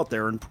to go out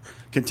there and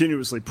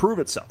continuously prove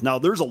itself. Now,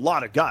 there's a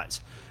lot of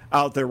guys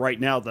out there right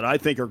now that I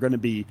think are going to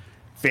be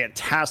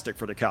fantastic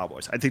for the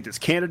Cowboys. I think this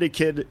candidate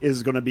kid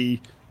is going to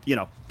be,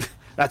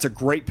 that's a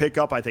great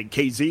pickup. I think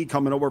KZ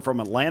coming over from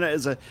Atlanta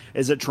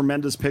is a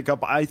tremendous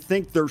pickup. I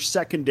think their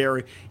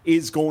secondary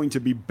is going to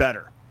be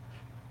better.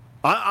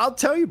 I'll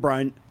tell you,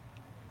 Brian,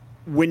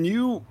 when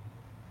you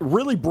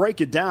really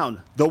break it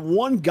down, the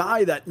one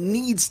guy that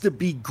needs to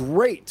be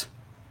great,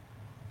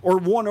 or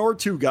one or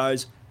two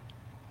guys,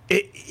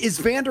 is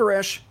Van Der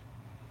Esch.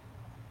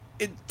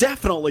 It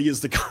definitely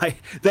is the guy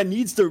that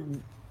needs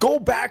to go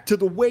back to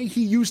the way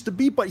he used to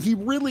be, but he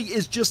really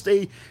is just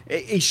a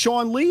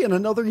Sean Lee in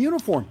another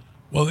uniform.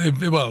 Well,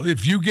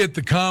 if you get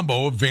the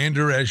combo of Van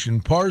Der Esch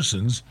and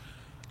Parsons,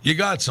 you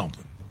got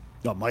something.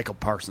 No, Michael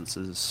Parsons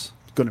is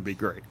going to be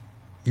great.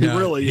 He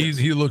really is.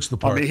 He looks the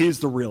part. I mean, he's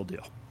the real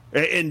deal.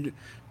 And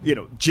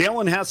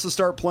Jalen has to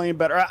start playing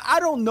better. I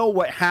don't know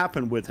what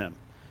happened with him.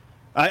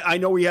 I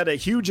know he had a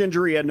huge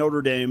injury at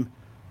Notre Dame.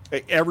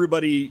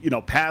 Everybody,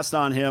 passed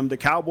on him. The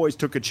Cowboys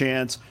took a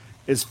chance.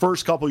 His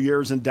first couple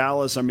years in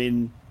Dallas, I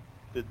mean,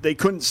 they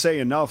couldn't say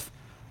enough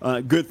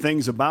good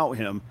things about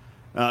him.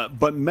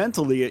 But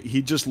mentally,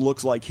 he just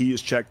looks like he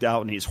is checked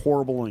out, and he's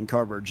horrible in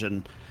coverage.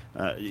 And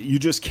you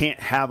just can't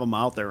have him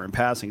out there in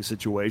passing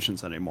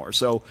situations anymore.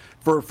 So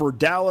for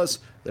Dallas,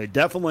 they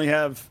definitely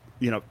have,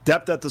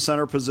 depth at the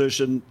center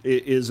position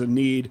is a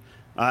need.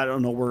 I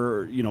don't know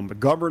where,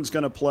 McGovern's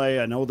going to play.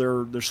 I know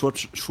they're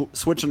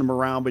switching them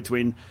around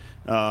between,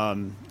 they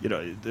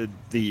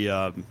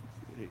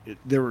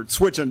were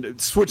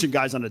switching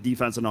guys on the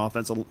defense and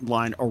offensive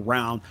line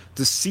around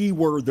to see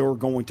where they're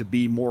going to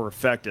be more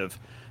effective.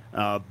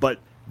 But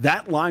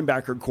that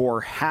linebacker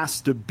core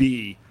has to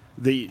be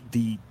the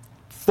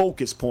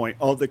focus point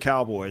of the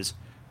Cowboys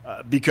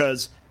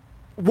because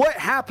what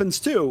happens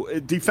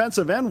too,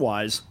 defensive end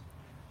wise,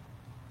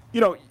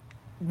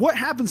 what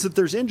happens if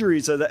there's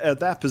injuries at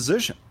that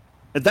position?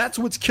 And that's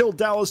what's killed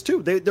Dallas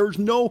too.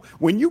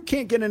 When you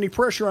can't get any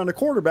pressure on the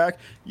quarterback,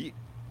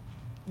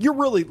 you're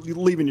really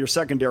leaving your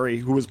secondary,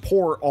 who is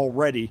poor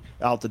already,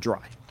 out to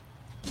dry.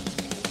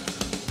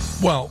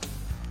 Well,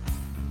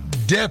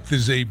 depth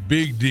is a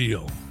big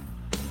deal.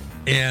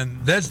 And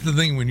that's the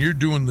thing when you're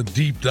doing the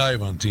deep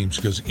dive on teams,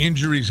 because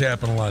injuries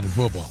happen a lot in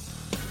football,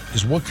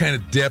 is what kind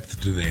of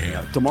depth do they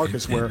have?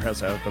 DeMarcus Ware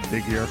has had a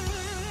big year.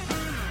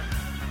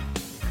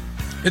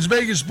 It's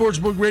Vegas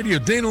Sportsbook Radio.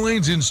 Dana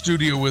Lane's in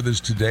studio with us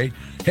today.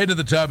 Head to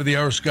the top of the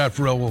hour. Scott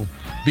Farrell will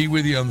be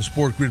with you on the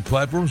Sport Grid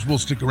platforms. We'll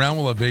stick around.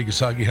 We'll have Vegas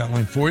Hockey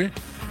Hotline for you.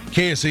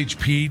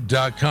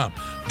 KSHP.com.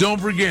 Don't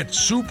forget,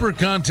 Super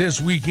Contest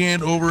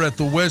Weekend over at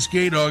the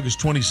Westgate, August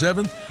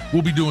 27th.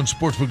 We'll be doing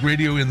Sportsbook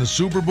Radio in the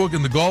Superbook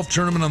and the golf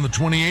tournament on the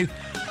 28th.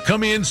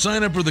 Come in,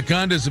 sign up for the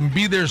contest, and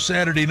be there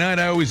Saturday night.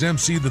 I always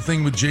MC the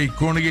thing with Jay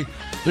Cornegay.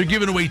 They're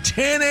giving away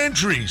 10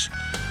 entries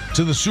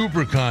to the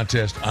Super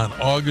Contest on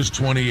August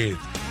 28th.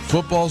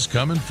 Football's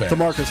coming fast.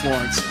 DeMarcus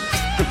Lawrence,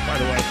 by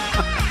the way.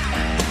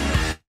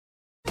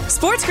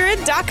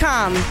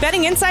 SportsGrid.com.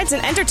 Betting insights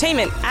and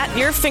entertainment at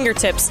your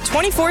fingertips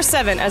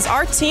 24/7 as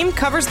our team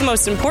covers the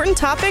most important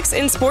topics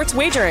in sports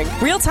wagering.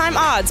 Real-time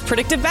odds,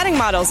 predictive betting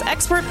models,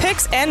 expert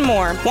picks, and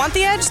more. Want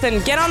the edge?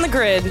 Then get on the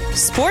grid.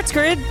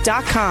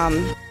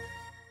 SportsGrid.com.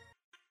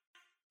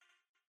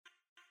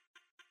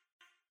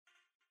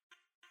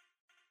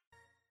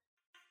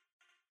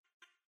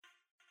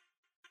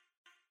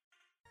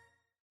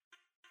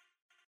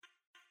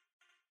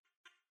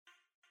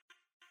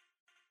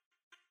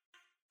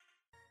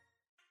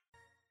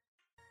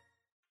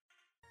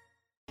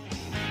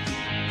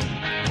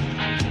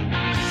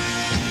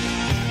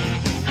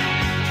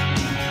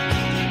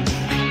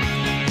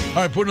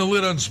 All right, putting a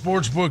lid on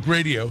Sportsbook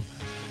Radio.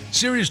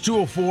 Sirius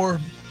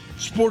 204,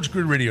 Sports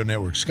Grid Radio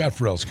Network. Scott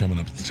Farrell's coming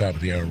up at the top of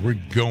the hour. We're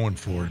going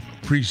for it.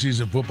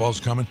 Preseason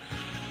football's coming.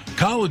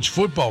 College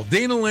football.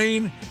 Dana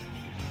Lane,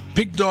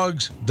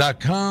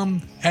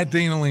 pickdogs.com, at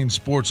Dana Lane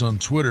Sports on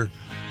Twitter.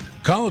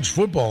 College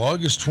football,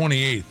 August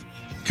 28th.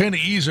 Kind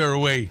of ease our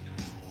way.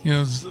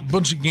 There's a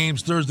bunch of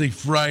games Thursday,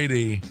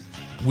 Friday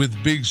with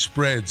big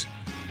spreads.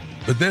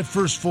 But that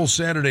first full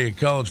Saturday of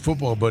college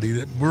football,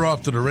 buddy, we're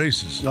off to the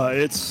races.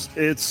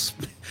 It's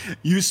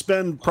you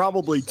spend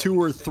probably 2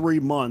 or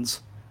 3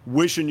 months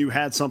wishing you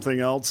had something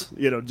else,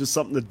 just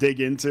something to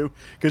dig into.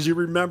 Because you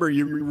remember,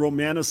 you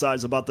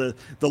romanticize about the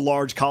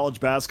large college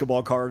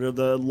basketball card or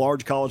the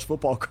large college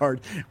football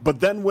card. But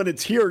then when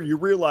it's here, you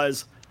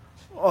realize,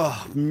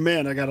 oh,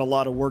 man, I got a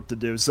lot of work to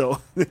do.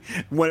 So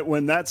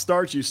when that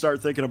starts, you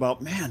start thinking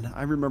about, man,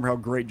 I remember how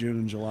great June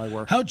and July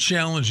were. How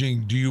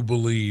challenging do you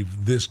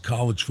believe this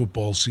college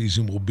football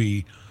season will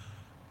be,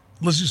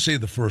 let's just say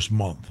the first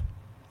month,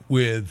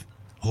 with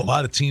a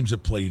lot of teams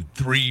that played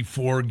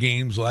 3-4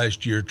 games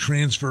last year,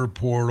 transfer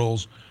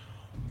portals,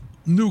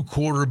 new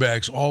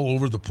quarterbacks all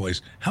over the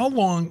place? How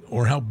long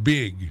or how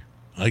big,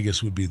 I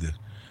guess would be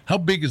how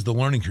big is the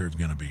learning curve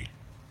going to be?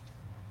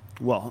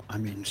 Well, I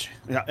mean,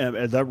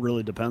 that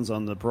really depends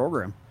on the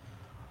program.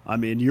 I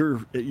mean,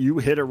 you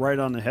hit it right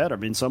on the head. I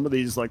mean, some of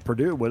these, like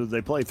Purdue, what did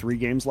they play, 3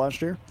 games last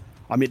year?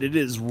 I mean, it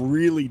is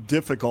really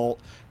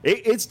difficult.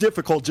 It's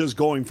difficult just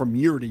going from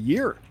year to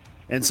year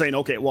and saying,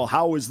 okay, well,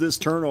 how is this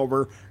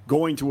turnover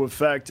going to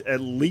affect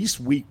at least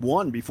week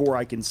 1 before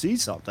I can see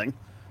something?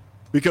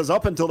 Because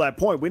up until that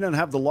point, we didn't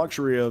have the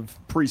luxury of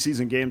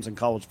preseason games in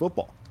college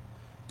football.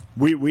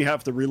 We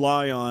have to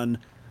rely on,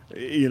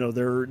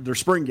 their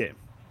spring game.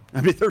 I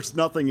mean, there's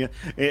nothing,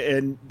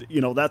 and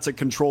that's a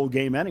controlled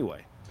game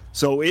anyway.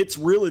 So it's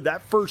really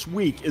that first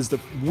week is the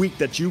week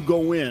that you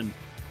go in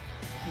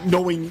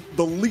knowing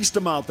the least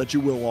amount that you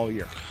will all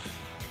year.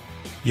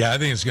 Yeah, I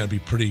think it's going to be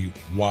pretty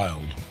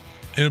wild.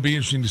 It'll be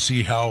interesting to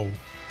see how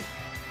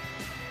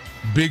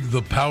big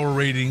the power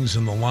ratings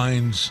and the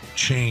lines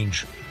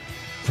change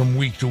from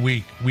week to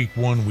week, week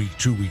 1, week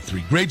 2, week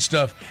 3. Great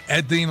stuff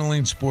at Dana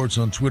Lane Sports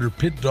on Twitter,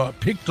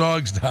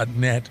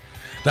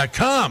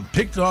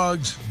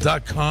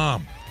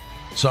 pickdogs.com.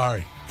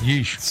 Sorry.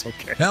 Yeesh. It's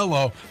okay.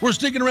 Hello. We're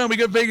sticking around. We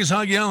got Vegas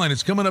Hockey Island.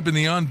 It's coming up in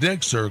the On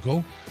Deck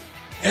Circle.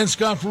 And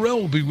Scott Farrell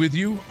will be with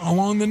you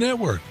along the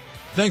network.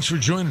 Thanks for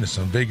joining us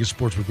on Vegas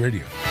Sportsbook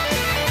Radio.